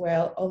depends as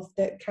well of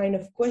the kind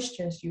of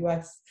questions you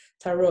ask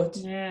Tarot.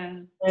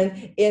 Yeah.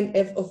 And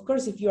if, of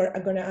course, if you are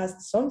going to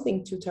ask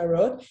something to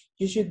Tarot,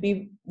 you should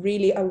be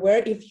really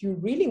aware if you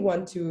really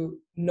want to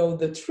know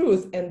the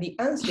truth and the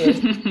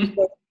answers.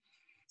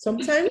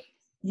 Sometimes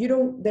you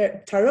don't.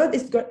 Tarot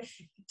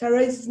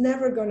is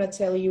never going to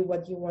tell you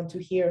what you want to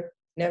hear.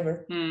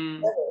 Never.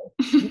 Never.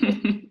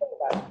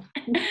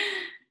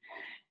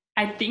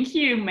 I think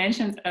you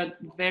mentioned a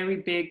very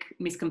big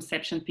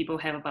misconception people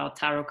have about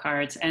tarot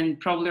cards, and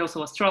probably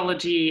also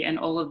astrology and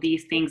all of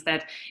these things,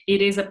 that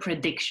it is a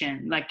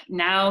prediction. Like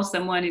now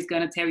someone is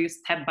going to tell you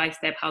step by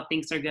step how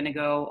things are going to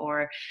go,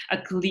 or a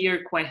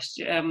clear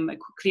question, a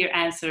clear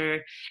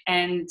answer.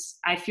 And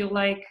I feel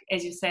like,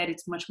 as you said,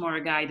 it's much more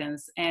a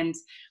guidance. And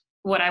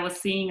what I was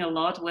seeing a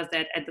lot was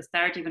that at the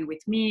start, even with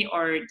me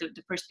or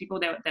the first people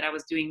that I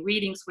was doing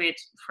readings with,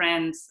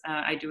 friends,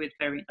 I do it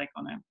very like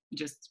on a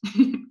just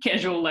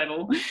casual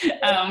level.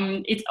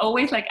 It's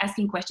always like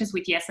asking questions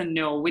with yes and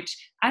no, which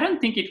I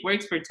don't think it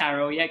works for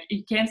tarot. Like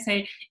you can't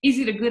say, is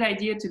it a good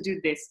idea to do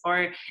this?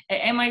 Or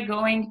am I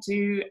going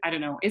to, I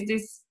don't know, is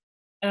this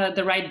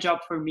the right job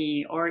for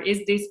me, or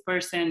is this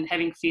person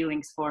having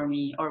feelings for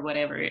me, or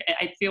whatever.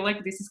 I feel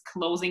like this is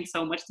closing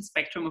so much the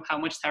spectrum of how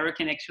much tarot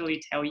can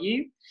actually tell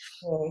you.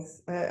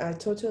 Yes, I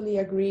totally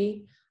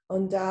agree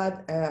on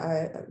that.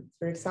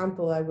 For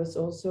example, I was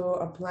also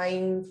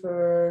applying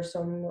for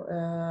some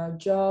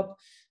job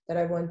that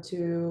I want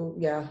to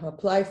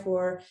apply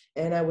for,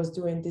 and I was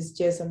doing this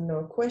yes and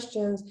no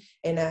questions,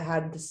 and I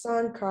had the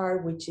sun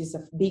card, which is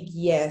a big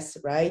yes,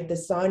 right? The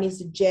sun is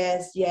a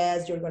yes,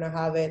 you're gonna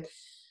have it.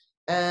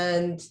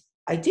 And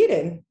I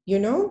didn't,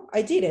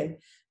 I didn't.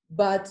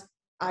 But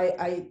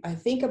I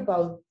think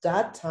about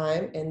that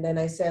time, and then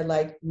I said,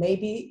 like,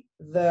 maybe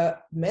the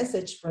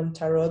message from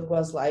Tarot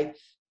was like,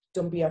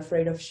 don't be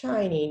afraid of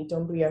shining.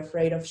 Don't be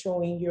afraid of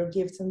showing your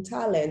gifts and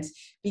talents.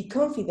 Be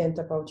confident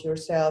about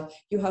yourself.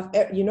 You have,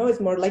 it's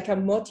more like a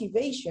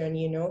motivation,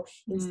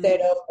 instead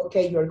of,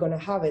 okay, you're going to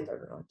have it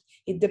or not.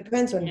 It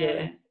depends on your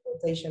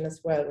interpretation as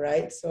well,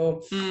 right?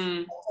 So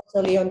I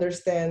totally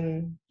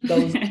understand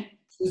those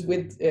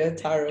with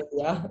tarot.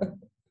 Yeah.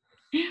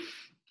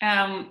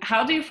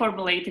 How do you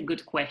formulate a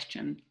good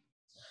question?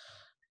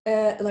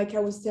 Like I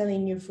was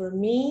telling you, for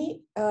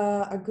me,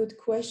 a good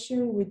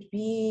question would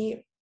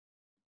be,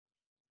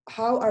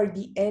 how are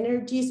the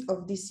energies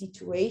of this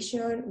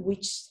situation?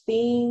 Which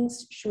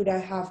things should I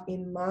have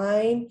in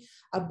mind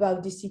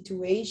about the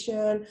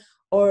situation?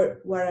 Or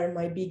what are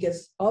my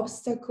biggest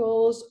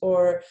obstacles?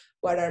 Or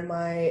what are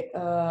my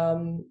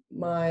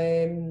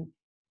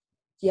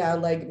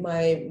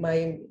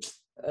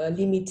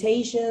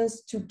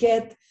limitations to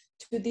get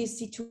to this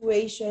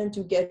situation,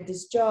 to get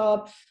this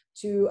job,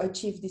 to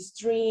achieve this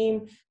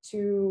dream,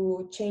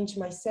 to change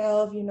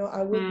myself?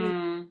 I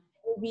would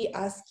be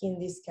asking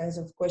these kinds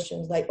of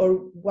questions, like, or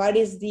what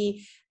is the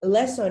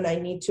lesson I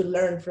need to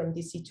learn from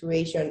this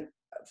situation?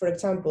 For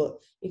example,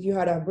 if you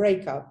had a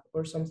breakup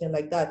or something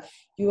like that,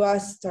 you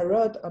ask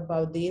Tarot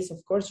about this.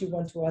 Of course, you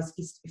want to ask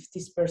if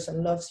this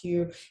person loves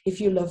you, if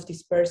you love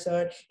this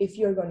person, if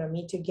you're gonna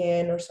meet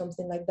again or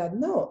something like that.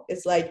 No,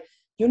 it's like,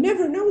 you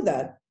never know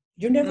that.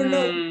 You never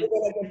know if you're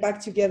gonna get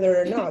back together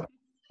or not.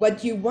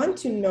 What you want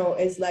to know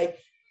is, like,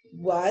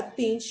 what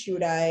things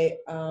should I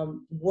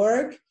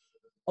work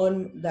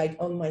on, like,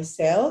 on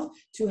myself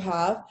to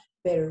have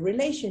better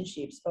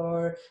relationships,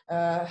 or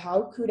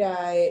how could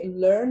I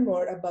learn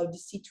more about the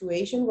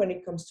situation when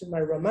it comes to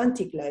my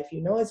romantic life?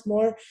 It's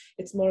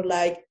more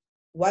like,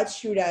 what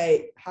should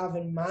I have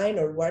in mind,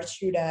 or what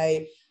should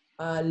I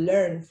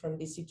learn from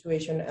this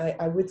situation?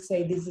 I would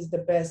say this is the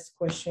best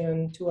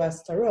question to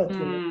ask Tarot,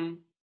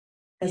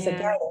 as a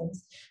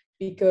guidance,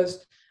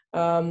 because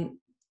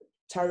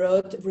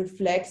Tarot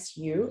reflects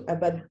you,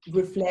 but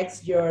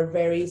reflects your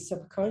very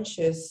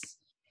subconscious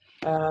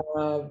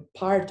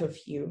part of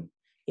you,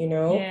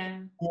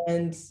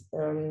 and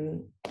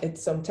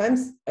it's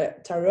sometimes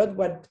Tarot,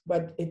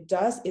 what it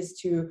does is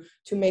to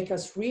make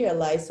us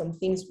realize some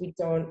things we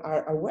don't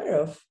are aware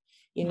of,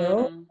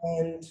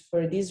 and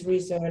for this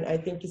reason I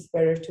think it's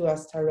better to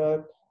ask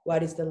Tarot,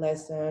 what is the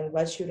lesson?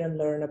 What should I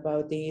learn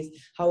about this?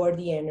 How are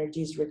the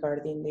energies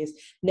regarding this?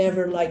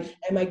 Never like,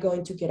 am I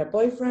going to get a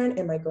boyfriend?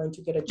 Am I going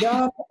to get a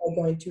job? Am I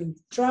going to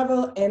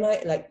travel? Am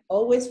I, like,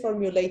 always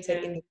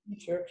formulated in the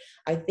future?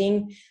 I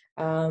think,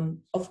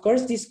 of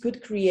course, this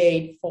could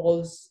create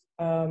false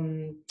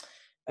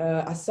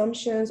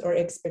assumptions or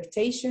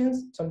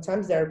expectations.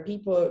 Sometimes there are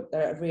people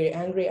that are very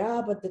angry,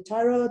 but the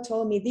Tarot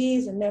told me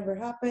this and never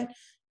happened.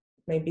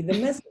 maybe the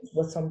message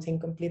was something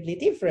completely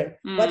different.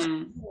 What should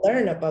Mm. you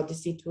learn about the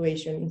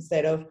situation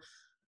instead of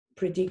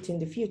predicting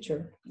the future?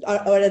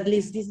 Or at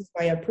least this is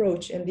my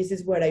approach, and this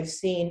is what I've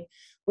seen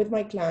with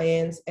my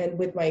clients and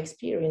with my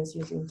experience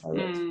using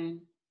tarot. Mm.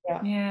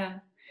 Yeah. Yeah.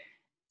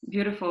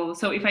 Beautiful.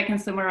 So if I can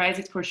summarize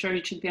it, for sure,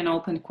 it should be an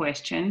open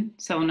question.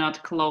 So not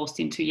closed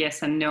into yes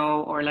and no,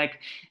 or like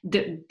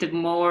the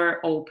more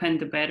open,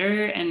 the better,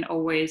 and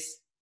always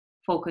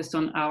focused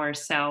on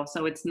ourselves. So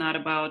it's not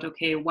about,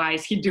 okay, why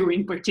is he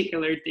doing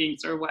particular things,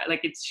 or what,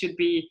 like it should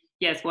be,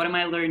 yes, what am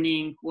I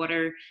learning? What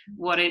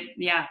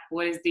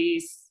is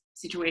this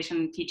situation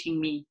teaching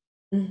me?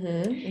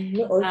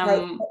 Or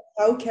Um,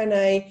 how can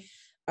I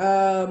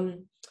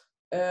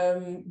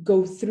go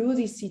through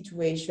this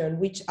situation?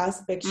 Which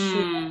aspects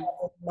should I mm,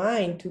 have in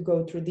mind to go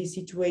through this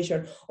situation?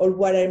 Or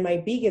what are my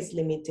biggest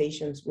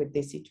limitations with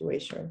this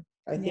situation?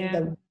 I think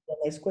that yeah. would be a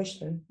nice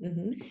question.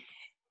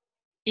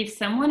 If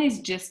someone is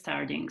just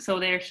starting, so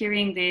they're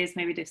hearing this,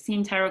 maybe they've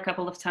seen tarot a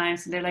couple of times,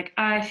 and they're like,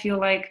 I feel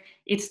like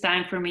it's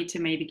time for me to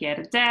maybe get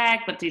a deck,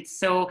 but it's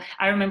so,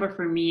 I remember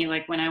for me,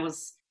 like when I was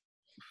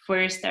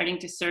first starting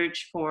to search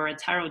for a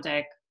tarot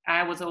deck,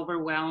 I was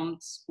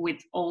overwhelmed with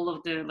all of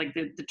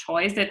the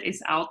choice that is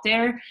out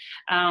there.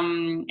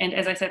 And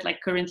as I said, like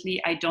currently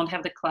I don't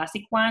have the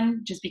classic one,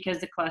 just because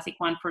the classic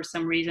one, for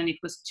some reason, it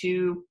was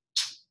too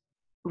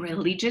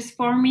religious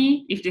for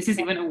me, if this is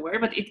even a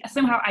word, but it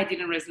somehow I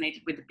didn't resonate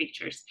with the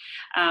pictures.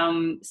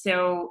 So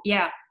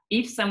yeah,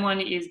 if someone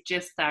is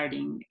just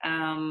starting,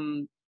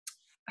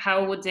 how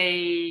would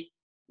they,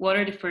 what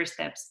are the first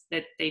steps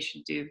that they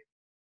should do?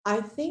 I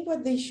think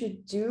what they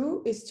should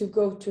do is to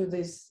go to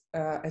this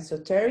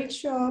esoteric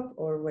shop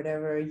or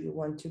whatever you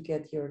want to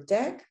get your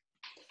deck,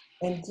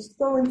 and just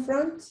go in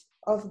front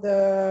of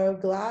the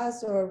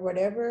glass or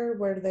whatever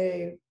where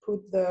they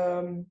put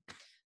the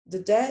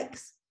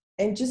decks,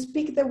 and just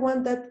pick the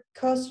one that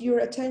caught your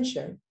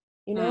attention.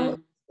 You know,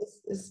 Mm,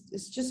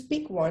 it's just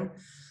pick one.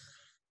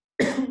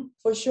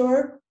 For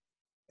sure,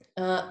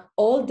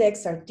 all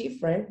decks are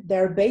different.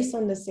 They're based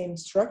on the same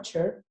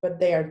structure, but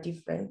they are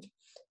different.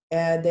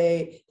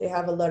 They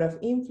have a lot of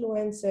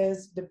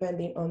influences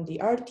depending on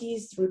the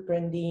artist,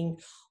 depending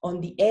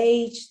on the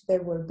age they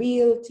were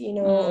built, you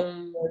know,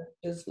 mm, or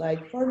just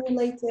like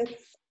formulated.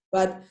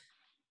 But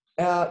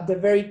the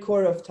very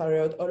core of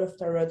tarot, all of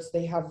tarots,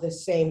 they have the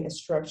same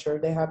structure.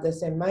 They have the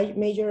same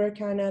major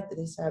arcana.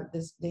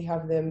 They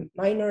have the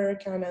minor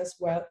arcana as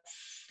well.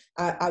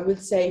 I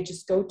would say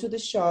just go to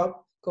the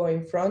shop, go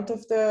in front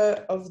of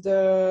the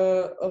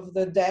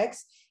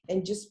decks,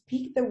 and just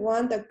pick the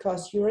one that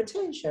caught your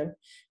attention,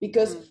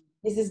 because mm,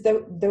 this is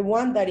the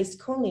one that is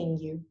calling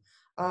you.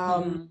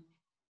 mm,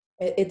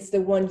 It's the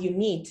one you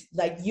need.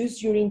 Like,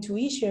 use your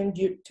intuition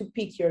to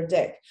pick your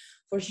deck.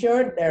 For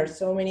sure, there are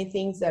so many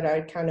things that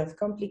are kind of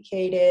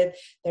complicated.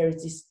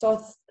 There's this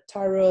Thoth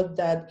tarot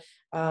that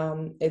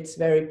it's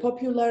very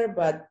popular,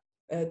 but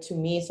to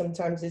me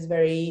sometimes it's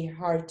very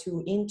hard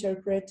to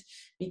interpret,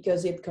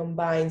 because it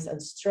combines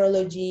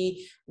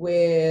astrology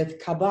with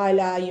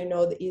Kabbalah. You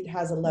know, it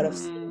has a lot of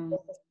mm,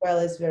 symbols as well.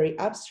 It's very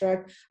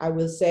abstract. I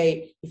will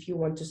say, if you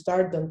want to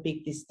start, don't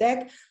pick this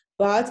deck.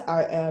 But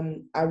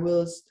I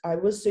will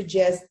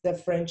suggest the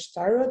French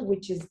tarot,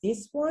 which is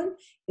this one,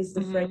 is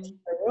the French mm,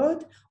 tarot,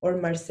 or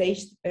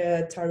Marseille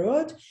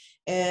tarot,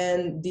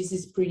 and this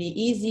is pretty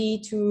easy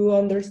to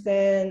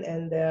understand,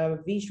 and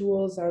the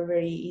visuals are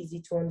very easy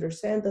to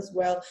understand as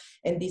well.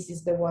 And this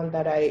is the one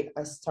that I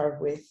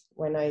start with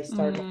when I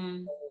start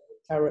mm,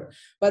 tarot.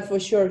 But for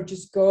sure,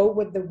 just go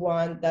with the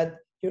one that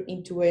your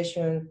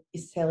intuition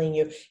is telling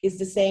you. It's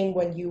the same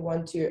when you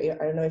want to,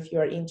 I don't know if you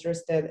are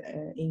interested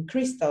in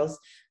crystals,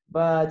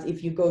 but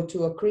if you go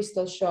to a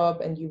crystal shop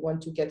and you want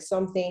to get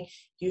something,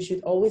 you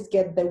should always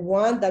get the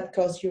one that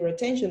calls your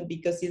attention,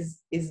 because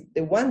is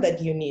the one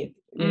that you need,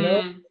 you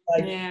know? mm.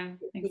 Like, Yeah,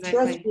 you trust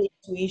exactly. your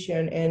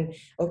intuition, and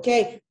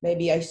okay,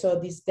 maybe I saw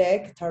this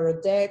deck,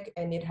 tarot deck,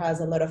 and it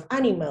has a lot of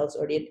animals,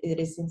 or it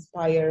is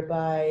inspired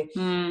by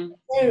Mm,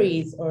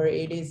 fairies, or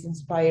it is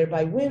inspired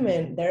by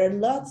women. There are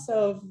lots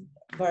of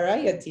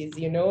varieties,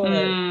 you know, mm,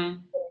 when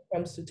it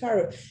comes to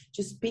tarot.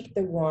 Just pick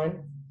the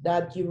one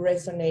that you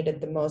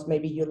resonated the most.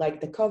 Maybe you like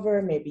the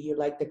cover, maybe you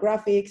like the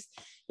graphics.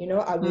 You know,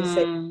 I will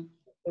say mm.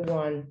 the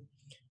one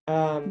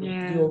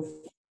Yeah. you're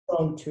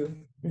drawn to.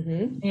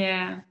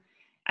 Yeah.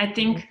 I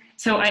think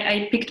so.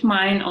 I picked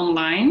mine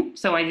online,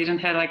 so I didn't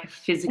have like a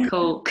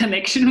physical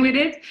connection with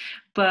it,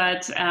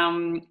 but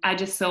I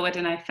just saw it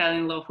and I fell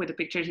in love with the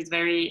pictures. It's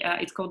very,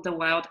 it's called The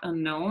Wild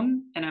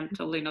Unknown, and I'm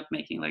totally not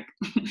making like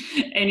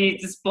any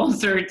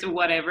sponsored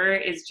whatever.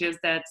 It's just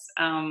that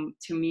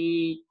to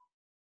me,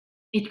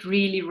 it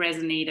really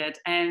resonated.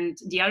 And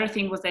the other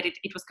thing was that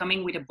it was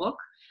coming with a book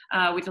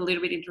with a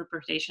little bit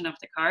interpretation of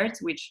the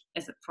cards, which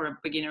as for a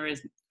beginner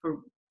is for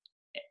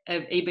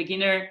a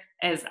beginner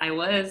as I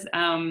was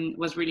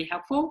really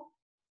helpful.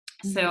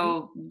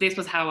 So this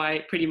was how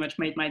I pretty much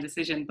made my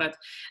decision. But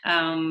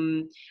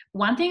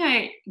one thing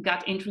I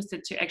got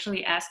interested to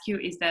actually ask you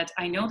is that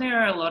I know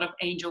there are a lot of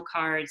angel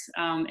cards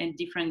and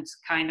different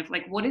kind of,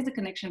 like, what is the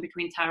connection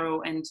between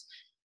tarot and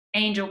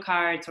angel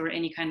cards or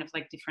any kind of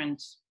like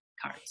different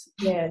cards?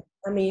 Yes,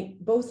 I mean,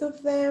 both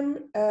of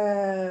them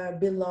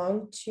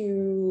belong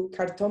to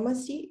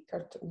cartomancy,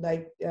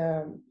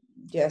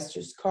 yes,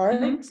 just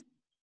cards.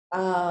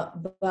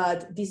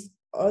 But these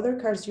other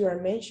cards you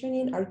are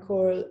mentioning are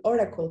called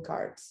oracle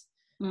cards.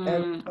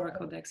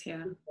 Oracle decks,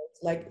 yeah.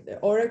 Like the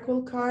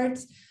oracle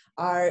cards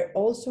are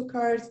also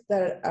cards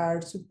that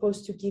are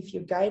supposed to give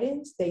you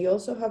guidance. They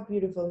also have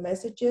beautiful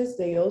messages.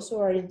 They also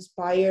are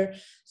inspired.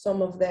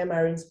 Some of them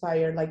are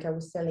inspired, like I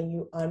was telling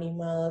you,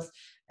 animals,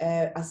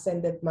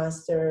 ascended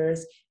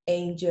masters,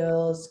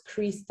 angels,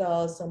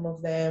 crystals, some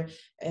of them,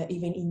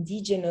 even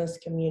indigenous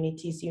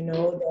communities, you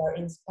know, they are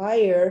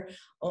inspired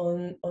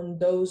on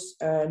those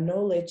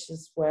knowledge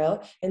as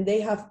well. And they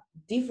have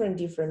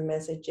different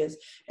messages.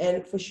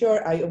 And for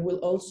sure, I will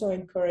also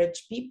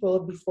encourage people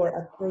before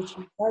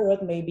approaching tarot,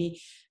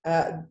 maybe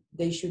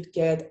they should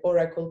get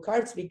oracle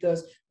cards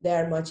because they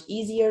are much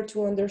easier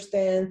to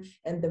understand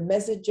and the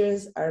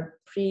messages are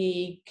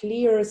pretty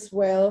clear as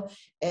well.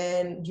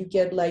 And you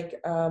get like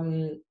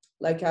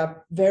a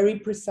very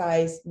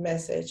precise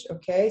message.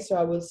 Okay, so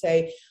I will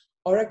say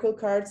oracle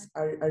cards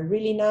are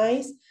really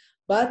nice,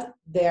 but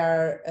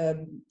their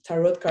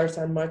tarot cards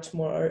are much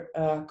more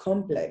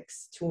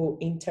complex to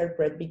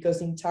interpret,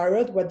 because in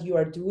tarot what you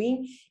are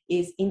doing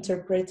is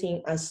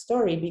interpreting a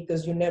story,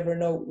 because you never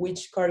know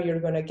which card you're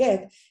going to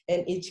get,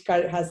 and each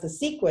card has a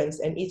sequence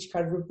and each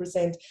card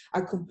represents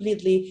a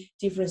completely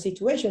different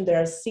situation.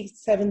 There are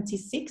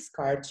 76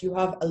 cards. You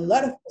have a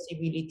lot of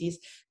possibilities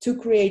to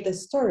create a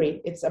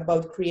story. It's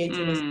about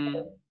creating a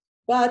story.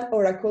 But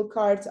oracle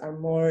cards are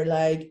more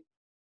like,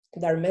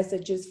 there are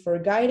messages for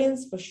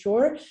guidance for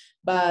sure,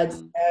 but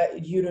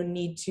you don't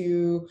need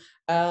to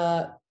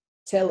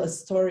tell a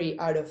story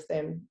out of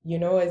them. You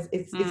know,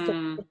 it's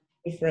completely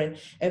different.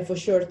 And for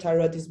sure,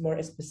 tarot is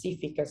more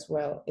specific as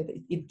well.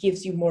 It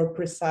gives you more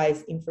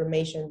precise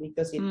information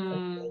because it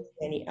contains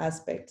many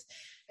aspects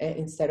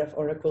instead of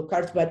oracle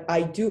cards. But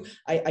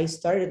I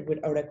started with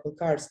oracle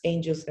cards,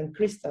 angels and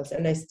crystals,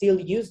 and I still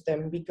use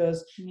them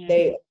because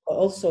they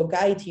also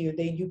guide you.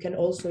 You can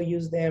also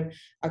use them,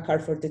 a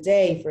card for the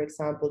day, for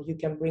example. You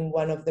can bring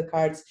one of the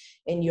cards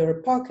in your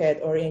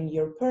pocket or in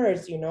your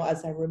purse, you know,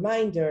 as a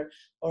reminder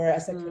or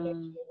as a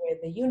connection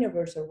with the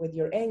universe or with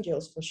your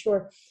angels, for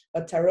sure.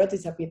 But tarot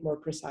is a bit more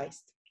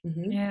precise.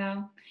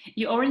 Yeah,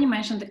 you already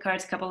mentioned the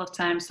cards a couple of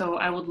times, so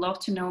I would love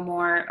to know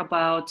more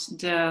about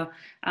the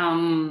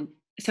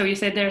so you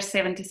said there's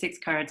 76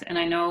 cards, and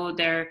I know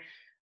they're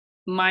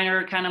minor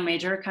arcana,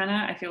 major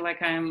arcana. I feel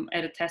like I'm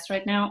at a test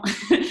right now.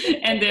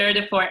 And they're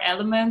the 4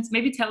 elements.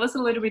 Maybe tell us a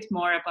little bit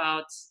more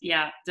about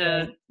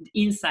the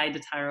inside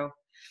the tarot.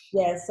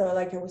 Yeah, so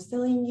like I was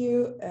telling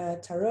you,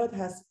 tarot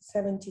has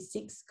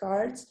 76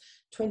 cards.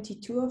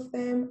 22 of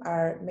them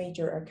are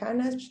major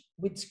arcana,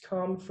 which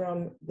come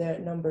from the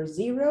number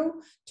 0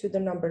 to the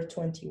number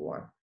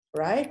 21.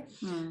 Right?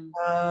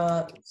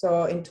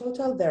 So in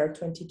total, there are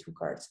 22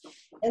 cards.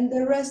 And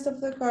the rest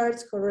of the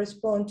cards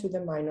correspond to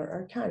the minor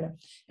arcana.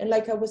 And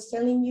like I was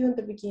telling you in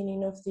the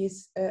beginning of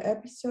this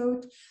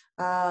episode,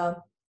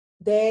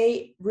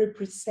 they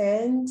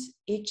represent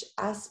each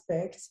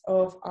aspect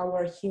of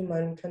our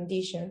human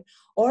condition,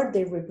 or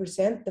they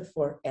represent the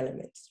 4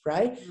 elements,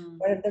 right?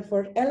 What are the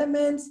 4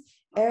 elements?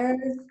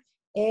 Earth,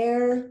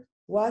 air,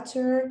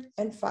 water,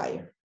 and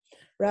fire.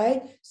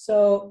 Right?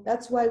 So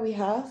that's why we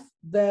have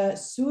the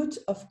suit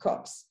of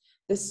cups.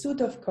 The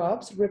suit of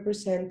cups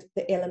represent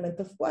the element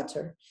of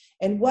water,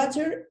 and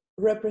water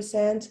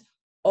represents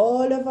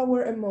all of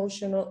our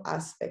emotional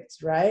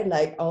aspects, right?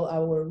 Like all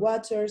our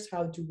waters,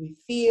 how do we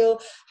feel?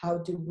 How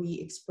do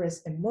we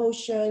express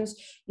emotions?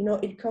 You know,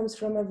 it comes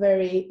from a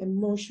very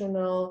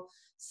emotional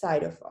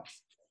side of us.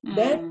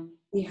 Then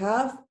we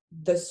have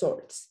the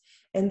swords,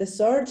 and the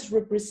swords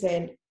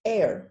represent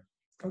air.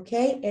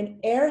 Okay, and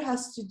air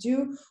has to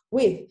do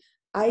with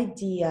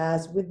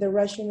ideas, with the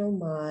rational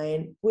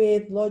mind,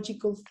 with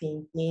logical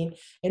thinking,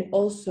 and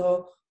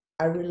also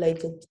are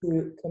related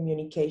to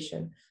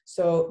communication.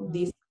 So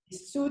this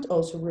suit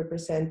also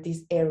represents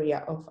this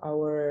area of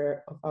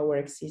our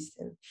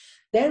existence.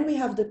 Then we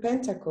have the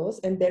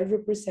pentacles, and they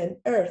represent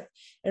earth,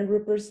 and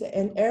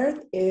earth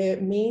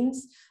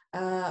means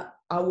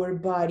our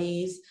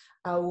bodies,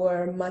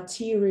 our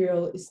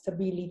material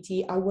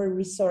stability, our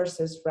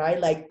resources, right?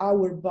 Like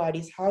our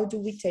bodies, how do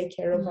we take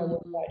care of our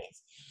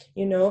bodies,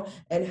 you know,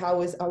 and how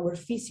is our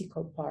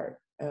physical part,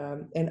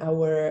 and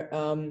our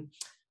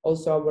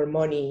also our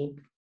money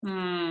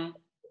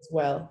as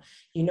well,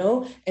 you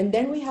know. And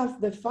then we have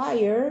the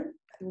fire,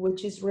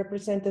 which is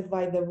represented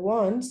by the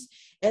wands,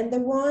 and the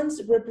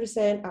wands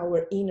represent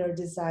our inner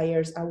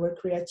desires, our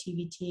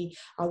creativity,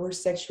 our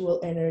sexual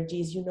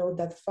energies. You know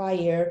that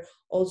fire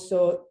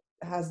also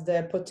has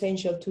the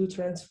potential to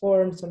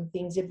transform some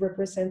things. It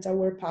represents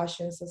our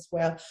passions as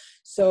well.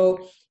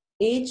 So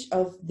each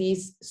of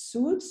these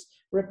suits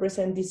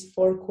represent these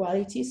 4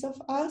 qualities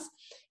of us,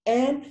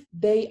 and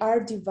they are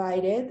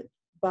divided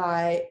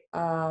by,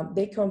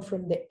 they come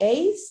from the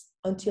ace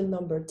until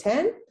number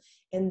 10,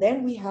 and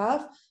then we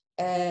have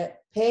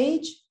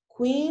page,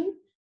 queen,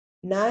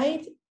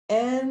 knight,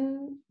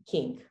 and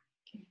king.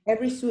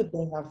 Every suit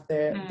they have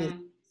this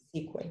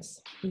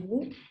sequence.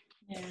 Mm-hmm.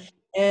 Yeah.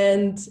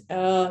 And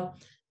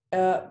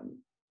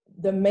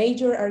the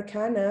major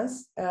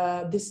arcanas,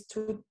 these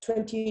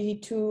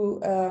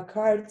 22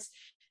 cards,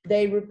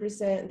 they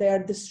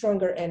are the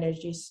stronger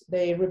energies.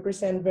 They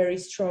represent very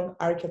strong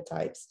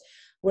archetypes,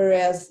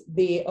 whereas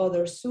the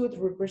other suit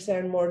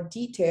represent more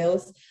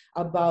details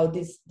about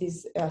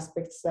these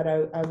aspects that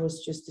I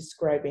was just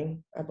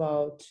describing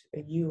about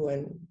you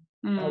and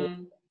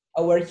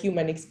our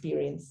human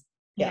experience.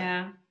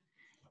 Yeah.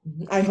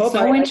 I It's hope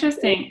so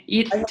interesting.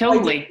 I hope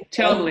Totally.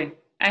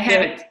 I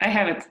have it.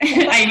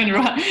 I even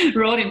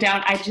wrote it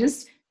down.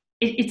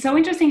 It's so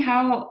interesting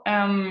how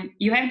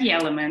you have the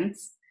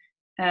elements,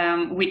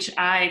 which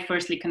I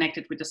firstly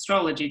connected with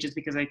astrology, just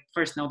because I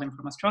first know them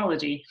from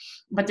astrology.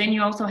 But then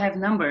you also have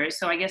numbers.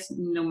 So I guess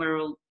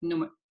numerology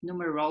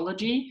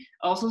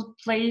also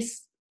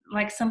plays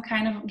like some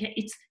kind of,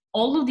 it's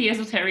all of the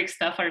esoteric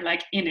stuff are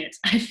like in it,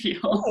 I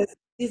feel. Yes,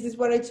 this is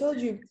what I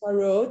told you.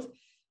 Tarot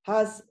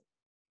has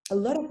a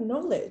lot of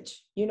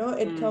knowledge.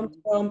 It comes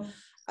from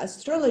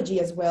astrology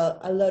as well.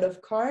 A lot of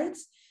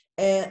cards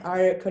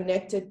are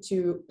connected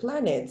to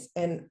planets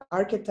and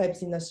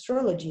archetypes in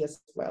astrology as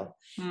well,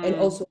 and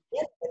also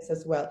planets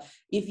as well.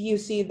 If you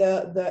see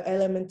the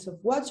elements of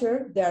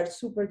water, they are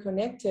super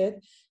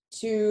connected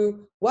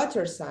to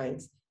water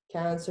signs: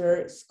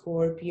 Cancer,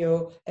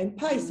 Scorpio, and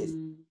Pisces.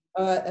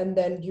 And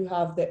then you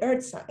have the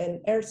earth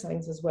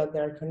signs as well.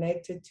 They're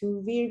connected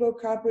to Virgo,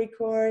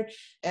 Capricorn,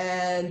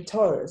 and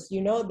Taurus.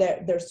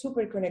 They're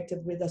super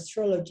connected with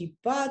astrology,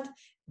 but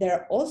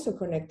they're also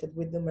connected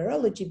with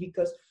numerology,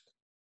 because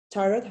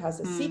tarot has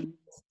a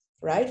sequence,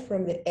 right?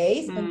 From the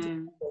ace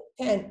until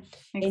 10.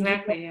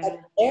 Exactly.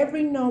 And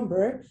every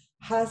number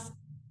has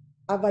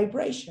a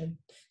vibration.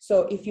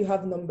 So if you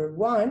have number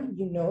 1,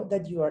 you know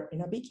that you are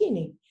in a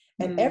beginning.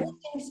 And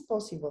everything is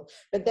possible.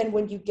 But then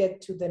when you get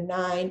to the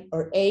 9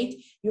 or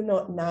 8,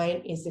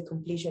 9 is the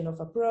completion of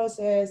a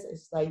process.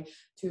 It's like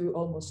to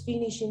almost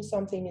finishing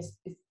something,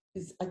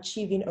 is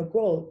achieving a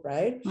goal,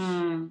 right?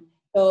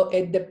 So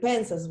it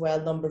depends as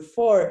well. Number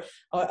 4,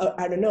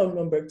 or I don't know,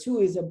 number 2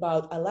 is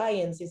about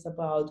alliance, is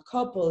about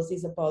couples,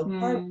 is about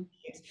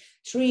partnerships.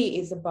 3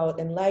 is about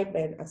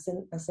enlightenment,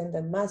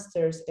 ascendant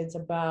masters. It's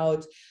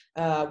about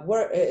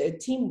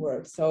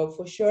teamwork. So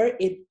for sure,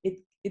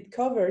 it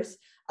covers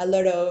a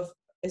lot of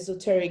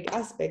esoteric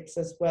aspects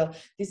as well.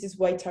 This is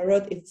why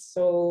tarot is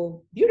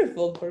so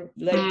beautiful,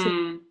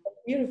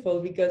 beautiful,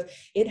 because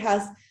it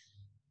has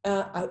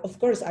of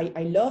course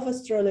I love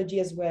astrology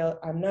as well.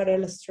 I'm not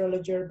an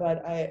astrologer,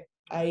 but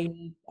I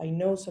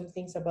know some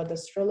things about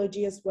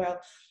astrology as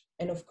well,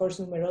 and of course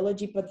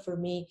numerology. But for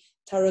me,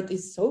 tarot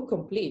is so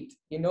complete.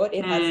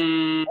 It has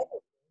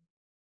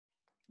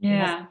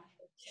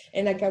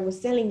and like I was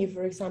telling you,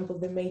 for example,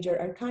 the major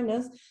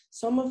arcanas,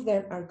 some of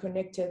them are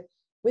connected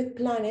with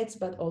planets,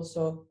 but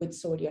also with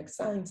zodiac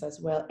signs as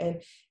well.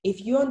 And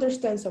if you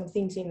understand some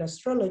things in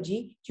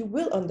astrology, you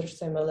will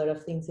understand a lot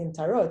of things in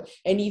tarot.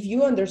 And if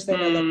you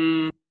understand a lot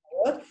of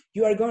tarot,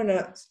 you are going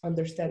to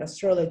understand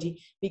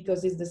astrology,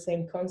 because it's the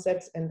same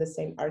concepts and the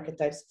same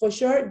archetypes. For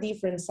sure,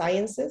 different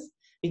sciences,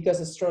 because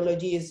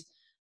astrology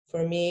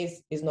for me,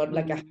 is not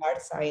like a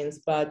hard science,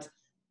 but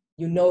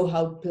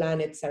how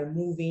planets are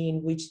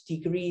moving, which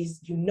degrees,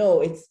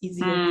 it's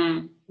easier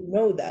to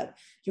know that.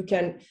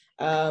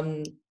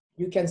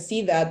 You can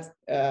see that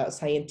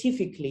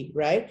scientifically,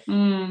 right?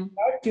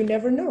 But you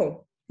never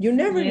know.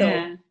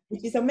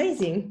 Which is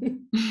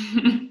amazing.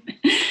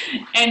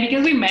 And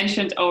because we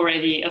mentioned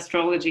already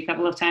astrology a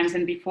couple of times,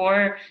 and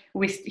before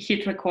we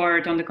hit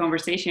record on the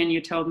conversation,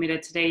 you told me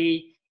that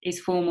today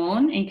is full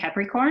moon in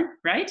Capricorn,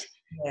 right?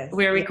 Yes.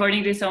 We're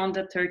recording this on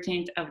the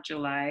 13th of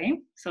July.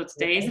 So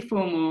today is a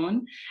full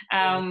moon.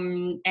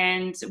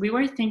 And we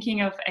were thinking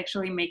of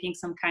actually making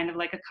some kind of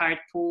like a card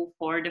pool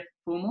for the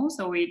full moon.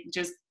 So we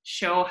just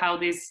show how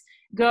this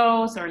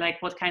goes, or like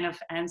what kind of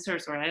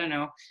answers, or I don't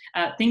know,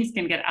 things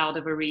can get out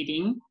of a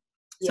reading.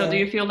 So do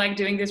you feel like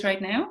doing this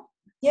right now?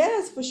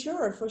 Yes, for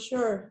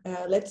sure.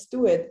 Let's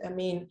do it. I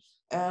mean,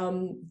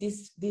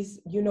 this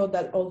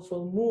that all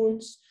full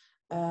moons,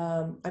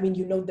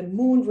 the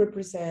moon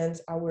represents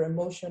our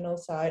emotional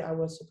side,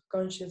 our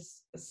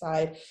subconscious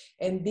side.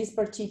 And this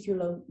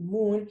particular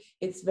moon,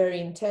 it's very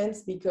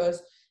intense,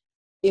 because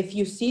if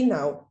you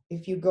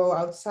go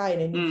outside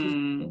and if you see the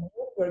moon,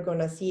 we're going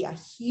to see a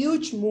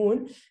huge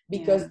moon,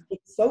 because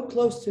it's so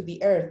close to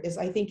the earth.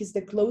 I think it's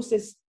the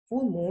closest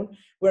full moon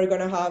we're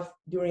going to have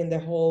during the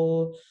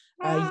whole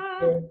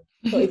year.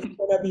 So it's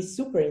going to be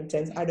super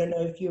intense. I don't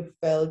know if you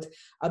felt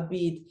a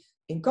bit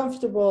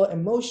uncomfortable,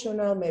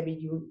 emotional, maybe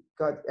you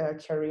got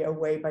carried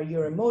away by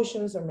your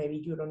emotions, or maybe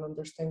you don't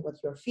understand what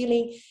you're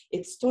feeling.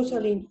 It's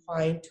totally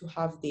fine to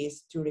have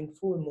this during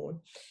full moon.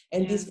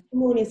 And this full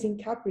moon is in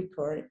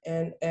Capricorn,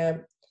 and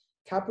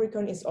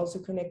Capricorn is also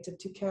connected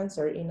to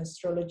Cancer. In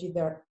astrology,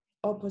 they're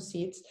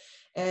opposites.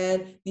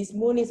 And this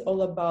moon is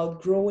all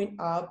about growing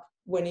up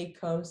when it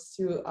comes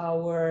to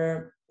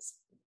our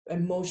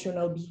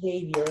emotional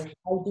behavior,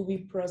 how do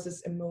we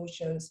process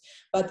emotions,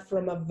 but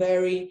from a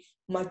very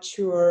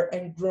mature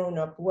and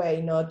grown-up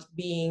way, not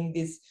being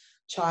this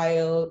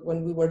child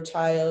when we were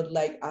child,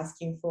 like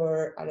asking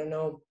for, I don't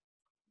know,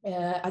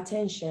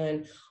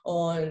 attention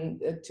on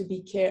to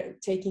be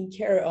taken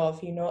care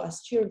of, you know,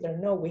 as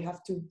children. No, we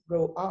have to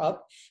grow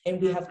up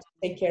and we have to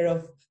take care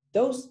of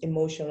those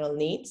emotional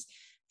needs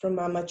from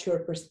a mature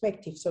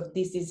perspective. So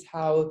this is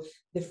how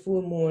the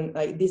full moon,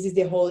 like this is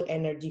the whole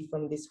energy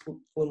from this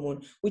full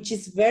moon, which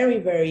is very,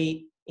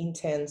 very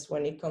intense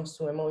when it comes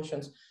to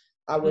emotions.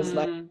 I was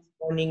like,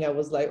 morning, I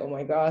was like, oh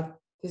my God,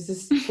 this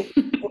is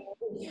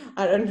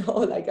I don't know,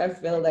 like I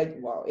feel like,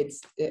 wow,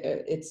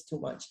 it's too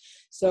much.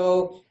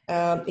 So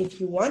if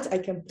you want, I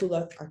can pull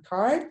out a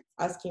card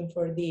asking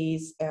for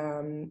these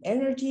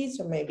energies.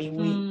 So maybe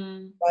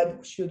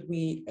what should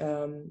we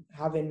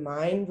have in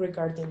mind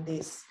regarding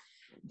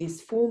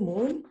this full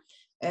moon?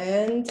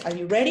 And are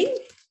you ready?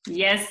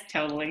 Yes,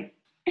 totally.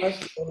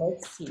 Okay,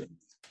 let's see.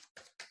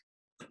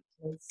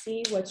 Let's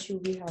see, what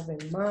should we have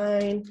in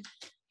mind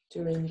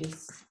during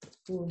this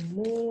full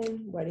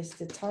moon? What is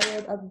the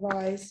tarot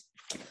advice?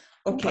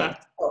 Okay.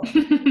 Wow.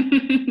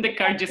 The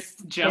card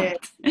just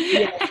jumped.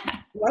 Yeah,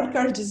 one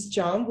card just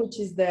jumped, which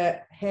is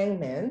the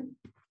Hangman.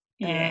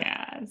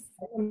 Yes.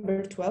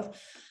 Number 12.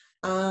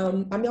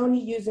 I'm only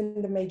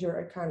using the major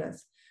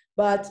arcanas,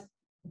 but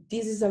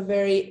this is a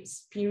very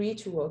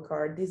spiritual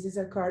card. This is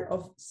a card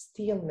of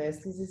stillness.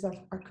 This is a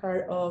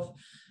card of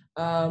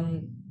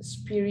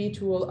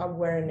spiritual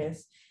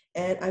awareness.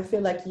 And I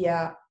feel like,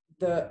 yeah,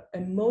 the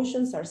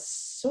emotions are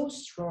so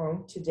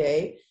strong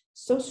today,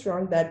 so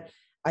strong that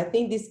I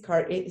think this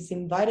card is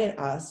inviting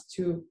us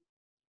to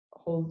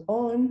hold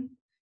on,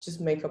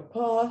 just make a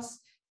pause,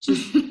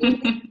 just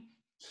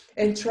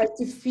and try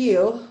to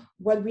feel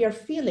what we are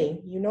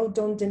feeling. You know,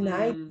 don't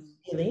deny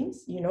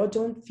feelings, you know,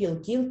 don't feel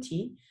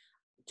guilty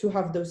to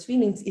have those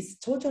feelings. It's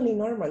totally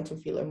normal to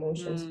feel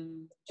emotions.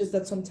 Just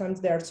that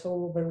sometimes they are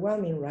so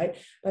overwhelming, right?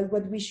 But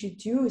what we should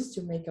do is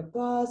to make a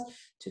pause,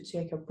 to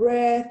take a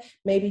breath,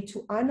 maybe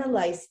to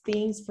analyze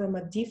things from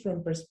a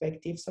different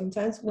perspective.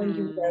 Sometimes when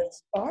you are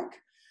stuck,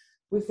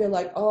 we feel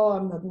like, oh,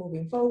 I'm not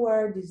moving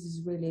forward. This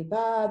is really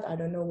bad. I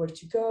don't know where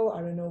to go.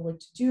 I don't know what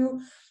to do.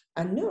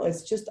 And no,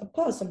 it's just a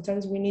pause.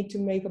 Sometimes we need to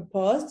make a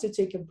pause, to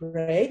take a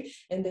break,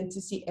 and then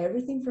to see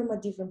everything from a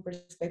different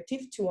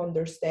perspective, to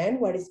understand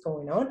what is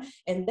going on,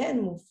 and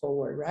then move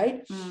forward,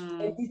 right?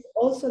 And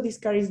this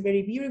card is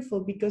very beautiful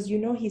because, you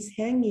know, he's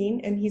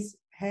hanging and his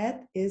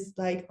head is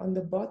like on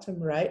the bottom,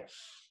 right?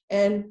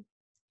 And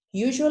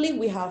usually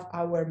we have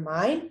our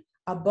mind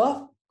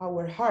above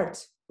our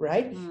heart,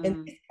 right?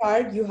 And this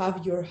card, you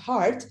have your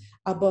heart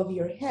above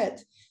your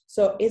head.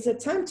 So it's a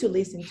time to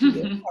listen to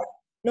your heart.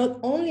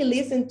 Not only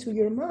listen to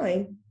your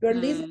mind, you're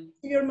listening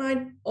to your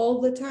mind all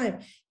the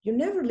time. You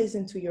never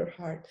listen to your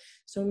heart.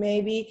 So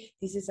maybe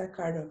this is a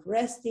card of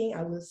resting.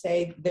 I will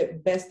say the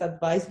best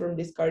advice from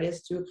this card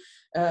is to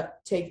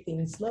take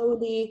things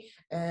slowly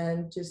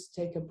and just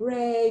take a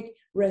break,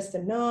 rest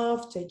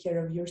enough, take care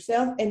of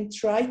yourself, and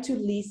try to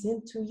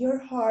listen to your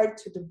heart,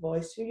 to the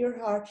voice of your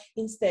heart,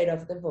 instead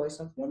of the voice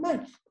of your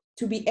mind,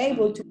 to be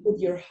able to put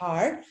your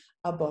heart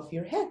above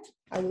your head,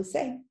 I will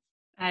say.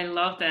 I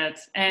love that.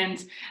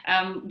 And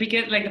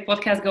because like the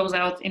podcast goes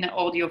out in an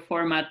audio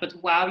format, but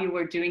while you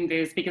were doing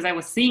this, because I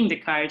was seeing the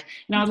card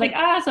and I was like,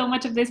 so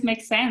much of this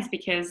makes sense,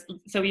 because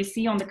so you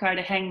see on the card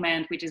a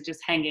hangman, which is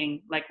just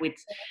hanging like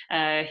with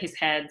his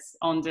head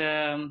on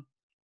the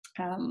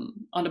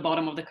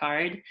bottom of the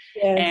card.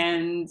 Yes.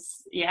 And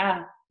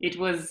yeah, it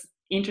was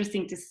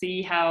interesting to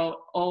see how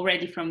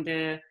already from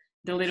the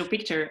little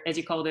picture, as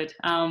you called it,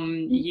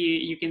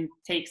 you can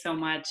take so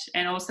much.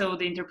 And also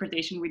the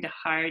interpretation with the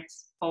heart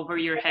over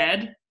your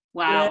head.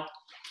 Wow.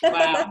 Yeah.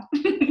 Wow.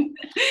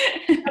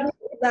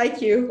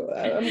 Like you.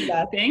 I'm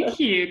glad. Thank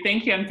you.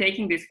 I'm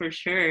taking this for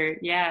sure.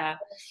 Yeah.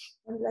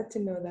 I'm glad to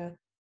know that.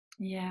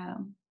 Yeah.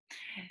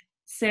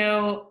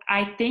 So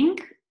I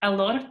think a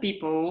lot of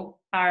people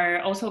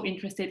are also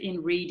interested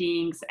in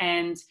readings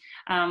and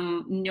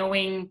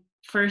knowing,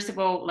 first of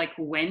all, like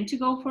when to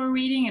go for a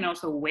reading and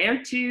also where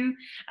to.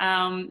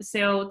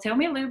 So tell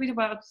me a little bit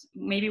about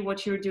maybe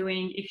what you're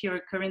doing, if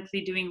you're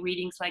currently doing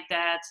readings like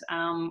that,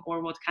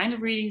 or what kind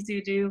of readings do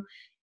you do?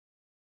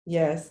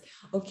 Yes.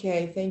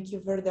 Okay. Thank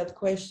you for that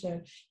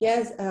question.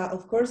 Yes,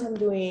 of course, I'm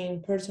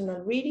doing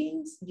personal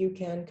readings. You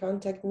can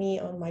contact me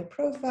on my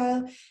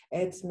profile.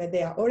 It's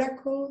Medea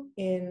Oracle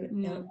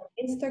in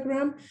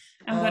Instagram.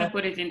 I'm going to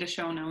put it in the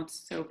show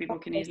notes so people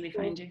can easily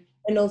find you.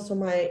 And also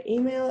my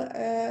email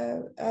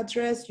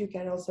address. You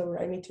can also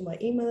write me to my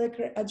email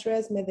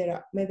address,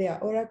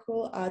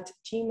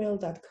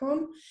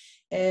 medeaoracle@gmail.com.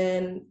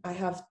 And I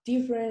have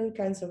different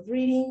kinds of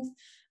readings.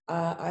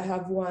 I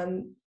have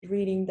one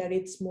reading that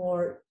it's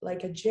more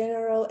like a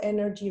general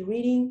energy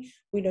reading.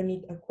 We don't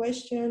need a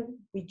question.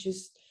 We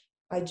just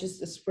I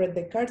just spread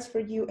the cards for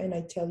you and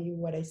I tell you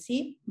what I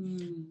see,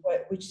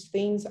 which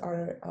things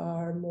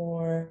are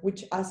more,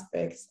 which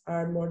aspects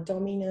are more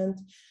dominant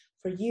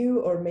for you,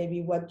 or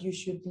maybe what you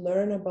should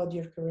learn about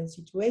your current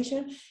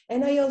situation.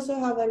 And I also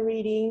have a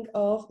reading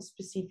of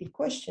specific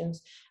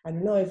questions. I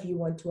don't know if you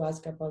want to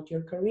ask about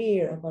your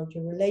career, about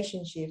your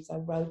relationships,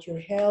 about your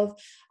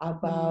health,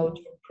 about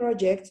your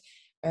projects.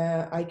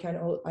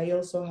 I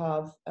also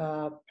have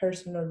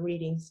personal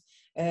readings,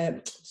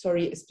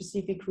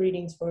 specific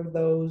readings for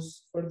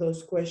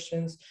those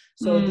questions.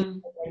 So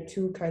these are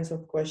two kinds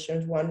of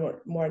questions. One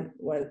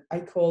I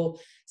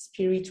call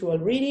spiritual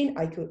reading.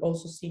 I could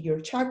also see your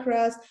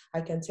chakras.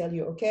 I can tell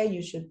you, okay,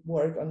 you should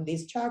work on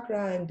this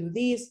chakra and do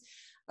this.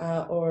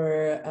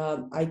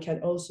 I can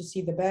also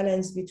see the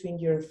balance between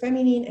your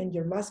feminine and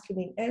your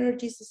masculine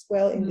energies as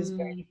well in this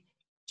very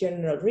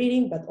general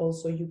reading, but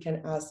also you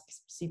can ask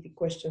specific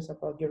questions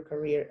about your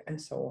career and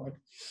so on.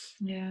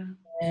 Yeah.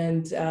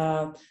 And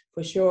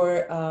for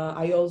sure,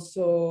 I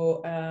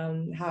also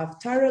have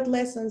tarot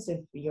lessons if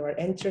you're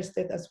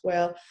interested as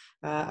well.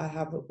 I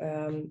have,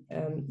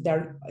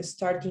 they're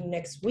starting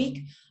next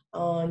week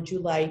on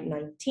July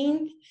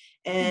 19th.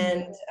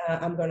 And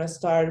I'm going to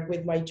start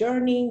with my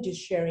journey,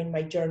 just sharing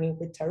my journey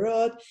with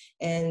tarot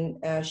and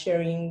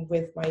sharing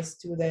with my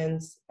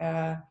students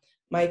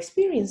my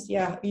experience,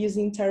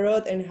 using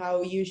tarot and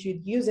how you should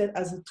use it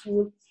as a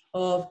tool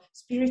of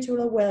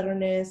spiritual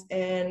awareness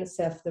and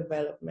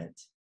self-development.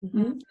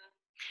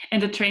 And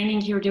the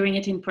training, you're doing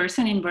it in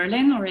person in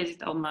Berlin, or is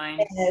it online?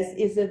 Yes,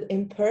 is it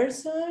in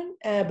person,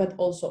 but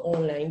also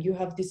online. You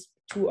have these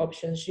two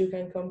options. You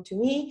can come to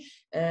me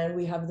and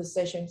we have the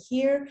session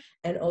here,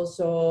 and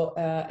also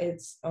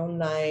it's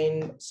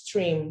online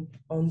stream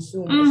on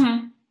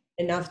Zoom.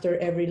 And after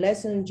every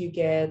lesson, you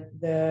get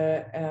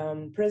the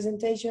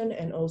presentation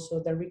and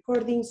also the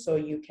recording, so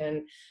you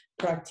can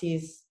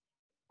practice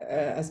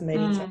as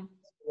many times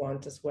as you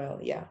want as well.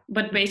 Yeah.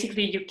 But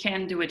basically, you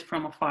can do it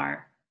from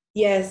afar.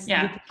 Yes.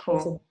 Yeah.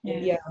 Cool.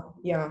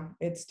 Yeah.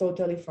 It's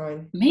totally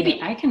fine. Maybe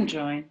I can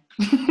join.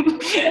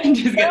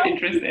 Just get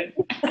interested.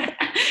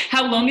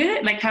 How long is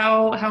it? Like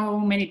how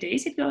many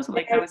days it goes?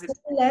 Like how is it?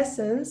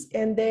 Lessons,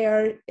 and they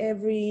are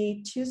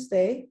every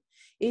Tuesday.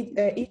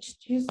 Each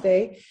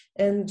Tuesday,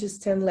 and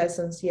just 10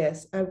 lessons.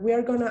 Yes, we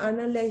are going to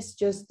analyze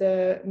just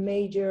the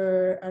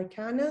major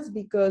arcanas,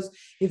 because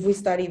if we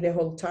study the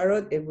whole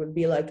tarot, it would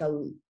be like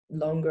a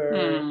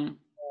longer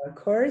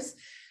course.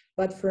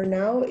 But for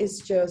now, it's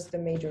just the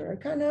major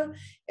arcana.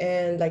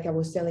 And like I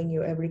was telling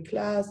you, every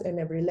class and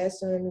every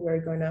lesson, we're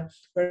gonna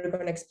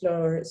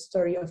explore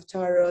story of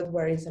tarot,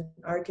 where is an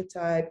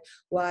archetype,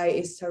 why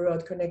is tarot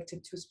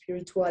connected to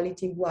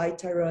spirituality, why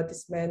tarot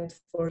is meant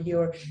for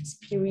your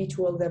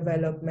spiritual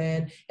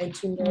development and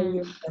to know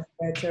yourself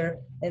better.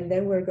 And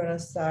then we're gonna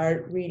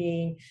start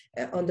reading,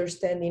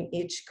 understanding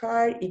each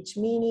card, each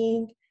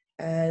meaning,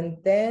 and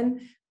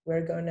then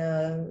we're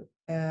gonna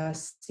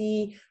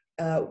see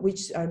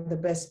which are the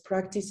best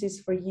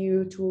practices for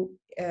you to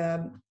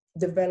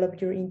develop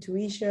your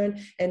intuition,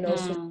 and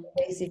also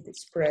basic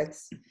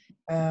spreads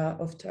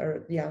of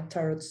tarot. Yeah,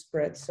 tarot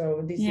spreads.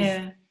 So this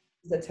is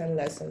the 10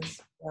 lessons.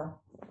 Yeah.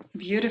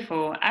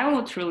 Beautiful. I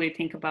will truly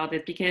think about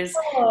it, because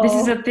this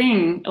is a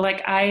thing.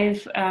 Like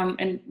I've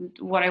and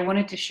what I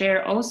wanted to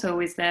share also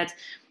is that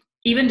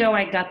even though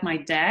I got my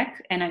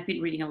deck and I've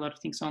been reading a lot of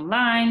things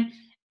online,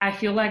 I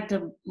feel like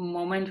the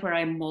moment where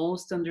I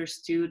most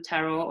understood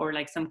tarot, or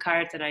like some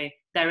cards that I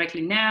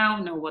directly now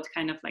know what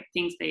kind of like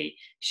things they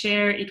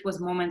share, it was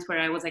moments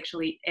where I was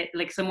actually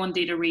like someone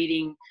did a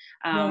reading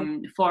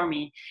for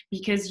me,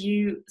 because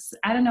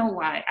I don't know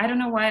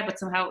why, but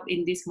somehow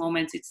in these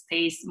moments it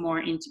stays more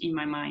in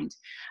my mind.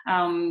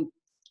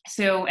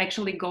 So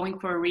actually going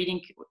for a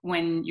reading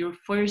when you're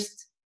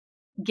first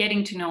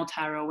getting to know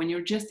tarot, when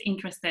you're just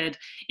interested,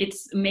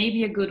 it's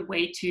maybe a good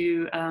way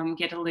to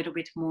get a little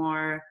bit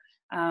more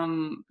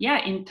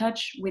in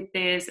touch with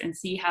this and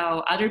see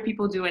how other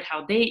people do it,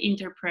 how they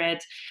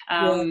interpret,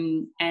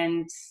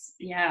 and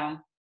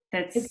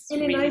that's it's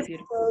really nice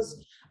beautiful.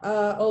 Because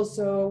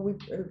also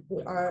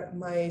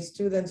my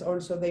students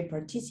also, they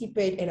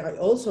participate, and I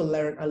also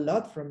learn a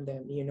lot from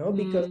them,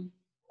 because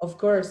of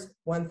course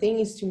one thing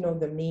is to know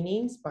the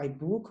meanings by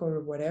book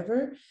or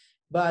whatever,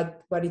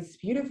 but what is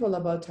beautiful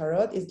about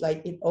tarot is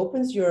like it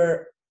opens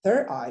your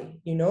third eye.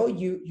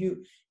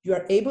 You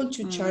are able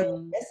to channel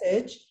a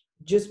message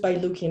just by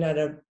looking at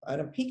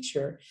a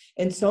picture,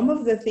 and some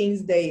of the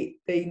things they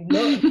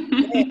know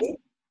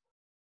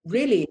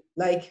really,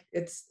 like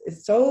it's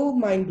so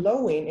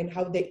mind-blowing in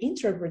how they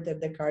interpreted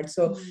the card.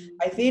 So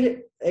I feel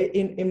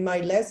in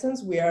my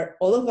lessons,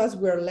 all of us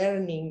we're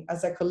learning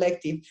as a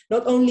collective,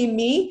 not only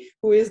me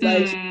who is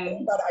like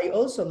but I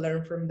also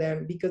learn from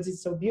them, because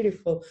it's so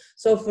beautiful.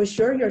 So for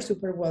sure, you're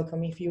super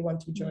welcome if you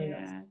want to join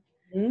us.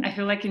 I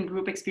feel like in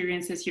group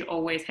experiences, you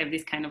always have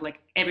this kind of like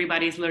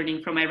everybody's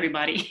learning from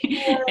everybody,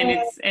 and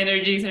its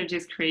energies are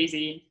just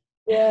crazy.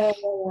 Yeah.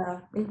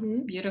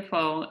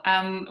 Beautiful.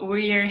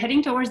 We're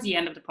heading towards the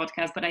end of the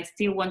podcast, but I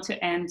still want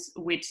to end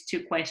with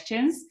two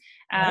questions.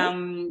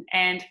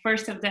 And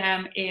first of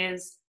them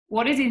is,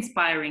 what is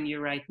inspiring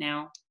you right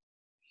now?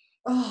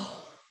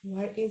 Oh,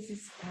 what is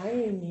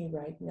inspiring me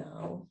right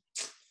now?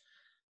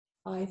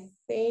 I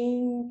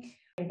think,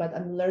 but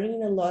I'm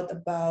learning a lot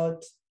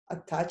about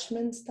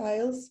attachment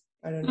styles.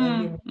 I don't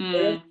know if you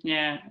remember.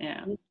 Yeah.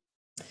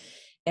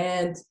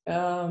 And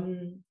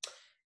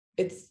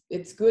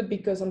it's good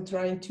because I'm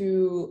trying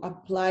to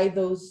apply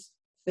those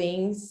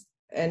things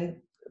and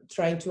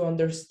trying to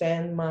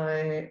understand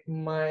my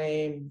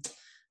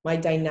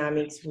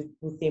dynamics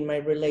within my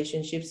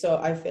relationship. So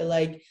I feel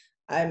like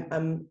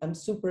I'm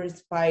super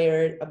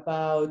inspired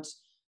about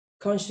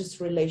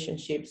conscious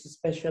relationships,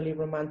 especially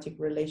romantic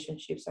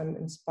relationships. I'm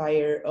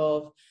inspired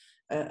of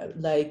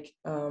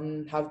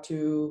how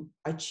to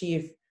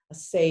achieve a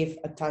safe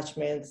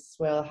attachment as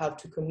well, how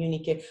to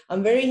communicate.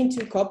 I'm very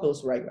into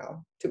couples right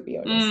now, to be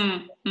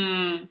honest.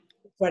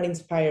 What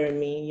inspired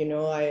me, you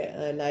know,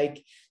 I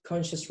like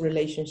conscious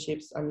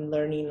relationships. I'm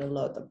learning a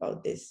lot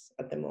about this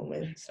at the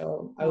moment.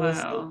 So I will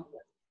say,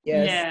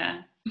 yes.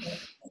 Yeah.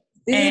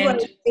 This is what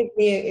gives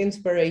me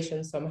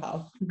inspiration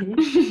somehow.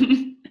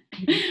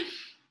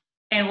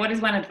 And what is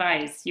one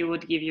advice you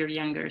would give your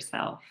younger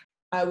self?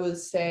 I would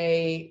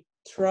say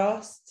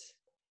trust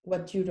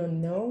what you don't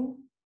know.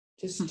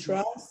 Just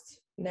trust,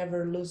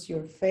 never lose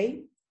your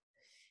faith,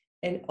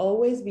 and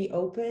always be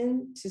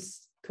open to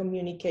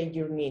communicate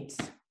your needs.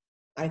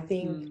 I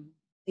think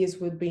this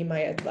would be my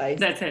advice.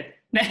 That's it.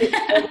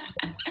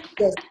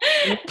 Just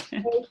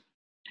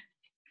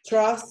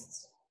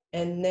trust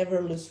and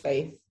never lose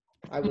faith,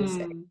 I would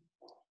say.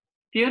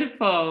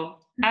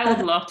 Beautiful. I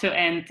would love to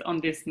end on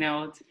this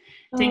note.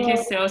 Thank you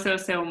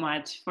so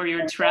much for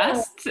your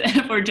trust,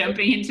 for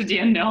jumping into the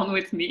unknown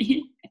with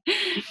me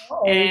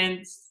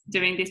and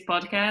doing this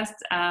podcast.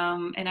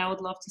 And I would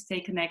love to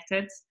stay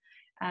connected.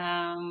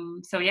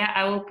 So yeah,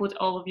 I will put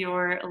all of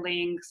your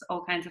links,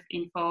 all kinds of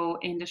info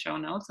in the show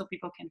notes so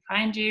people can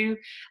find you.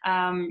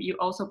 You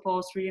also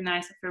post really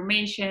nice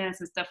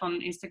affirmations and stuff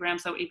on Instagram.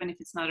 So even if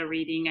it's not a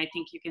reading, I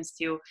think you can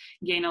still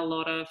gain a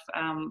lot of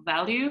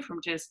value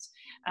from just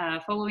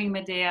following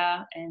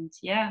Medea. And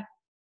yeah,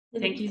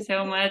 thank you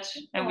so much.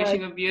 I'm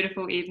wishing you a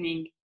beautiful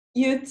evening.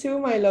 You too,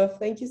 my love.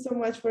 Thank you so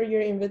much for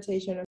your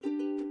invitation.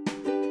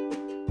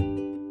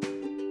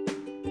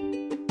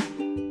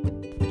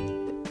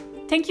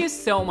 Thank you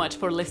so much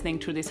for listening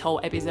to this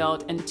whole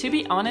episode. And to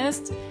be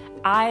honest,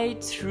 I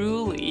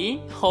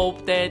truly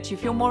hope that you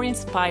feel more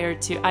inspired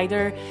to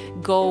either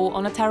go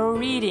on a tarot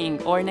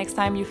reading, or next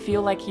time you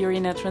feel like you're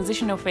in a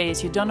transitional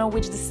phase, you don't know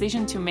which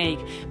decision to make,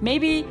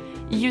 maybe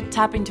you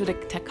tap into the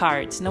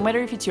cards. No matter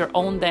if it's your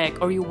own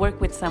deck or you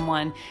work with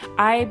someone,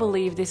 I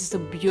believe this is a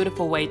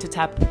beautiful way to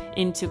tap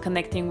into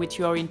connecting with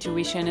your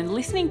intuition and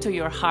listening to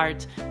your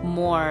heart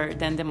more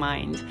than the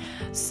mind.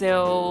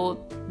 So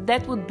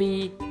that would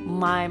be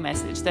my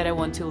message that I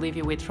want to leave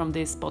you with from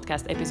this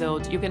podcast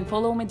episode. You can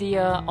follow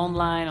Medea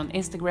online on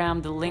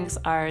Instagram. The links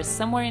are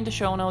somewhere in the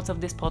show notes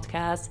of this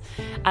podcast.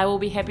 I will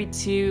be happy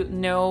to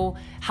know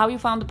how you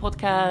found the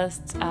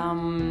podcast.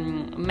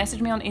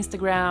 Message me on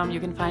Instagram. You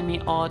can find me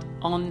on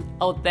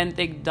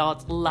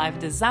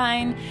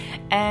authentic.lifedesign.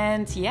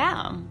 And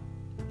yeah,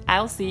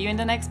 I'll see you in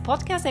the next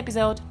podcast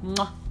episode.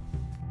 Mwah.